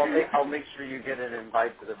 Well, I'll make sure you get an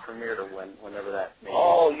invite to the premiere to whenever that may be.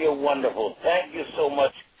 Oh, you're wonderful. Thank you so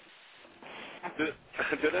much.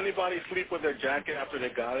 Did anybody sleep with their jacket after they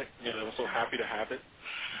got it? They were so happy to have it.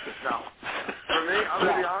 No. For me, I'm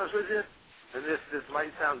going to be honest with you, and this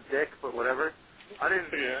might sound dick, but whatever. I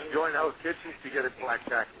didn't join Hell's Kitchen to get a black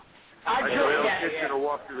jacket. I joined Hell's Kitchen to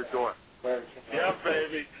walk through the door. Yeah,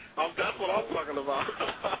 baby. That's what I'm talking about.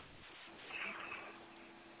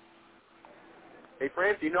 Hey,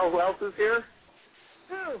 France, you know who else is here?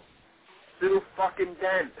 Who? Sue fucking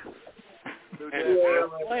Dent. That was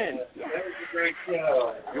a great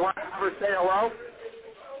show. You want to have her say hello?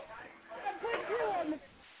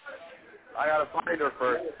 I gotta find her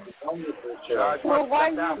first. Well, why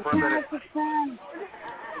you down for a minute.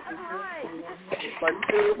 But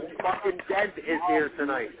Too Fucking Dead is here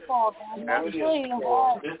tonight.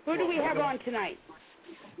 Who do we have on tonight?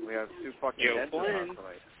 We have Too Fucking Dead tonight.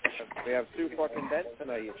 We have Too Fucking Dead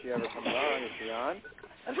tonight. If she ever comes on, is she on?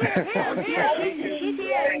 She's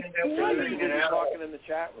here. She's talking in the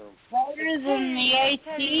chat room. Voters in the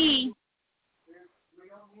AT. We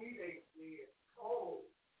don't need AC. It's cold.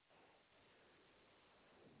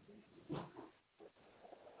 It's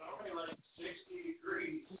only like 60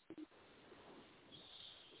 degrees.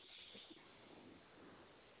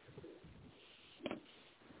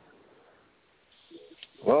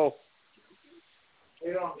 Well,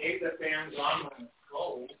 We don't need the fans on when it's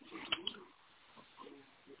cold.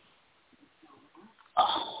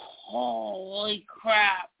 Holy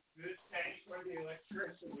crap. This pays for the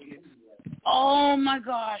electricity. Oh my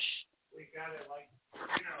gosh. We got it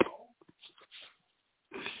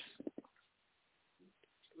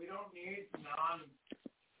we don't need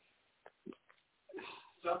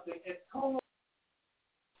something. It's cold.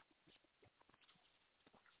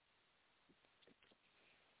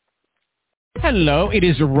 Hello, it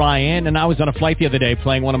is Ryan, and I was on a flight the other day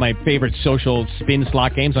playing one of my favorite social spin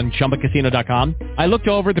slot games on ChumbaCasino.com. I looked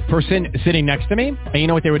over the person sitting next to me, and you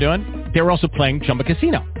know what they were doing? They were also playing Chumba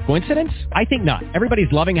Casino. Coincidence? I think not.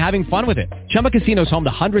 Everybody's loving having fun with it. Chumba Casino is home to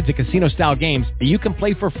hundreds of casino-style games that you can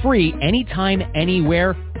play for free anytime,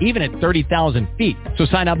 anywhere, even at 30,000 feet. So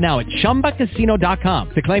sign up now at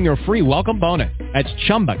ChumbaCasino.com to claim your free welcome bonus. That's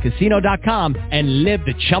ChumbaCasino.com and live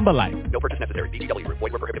the Chumba life. No purchase necessary. VGW. Void where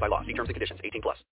prohibited by law. See terms and conditions. 18+.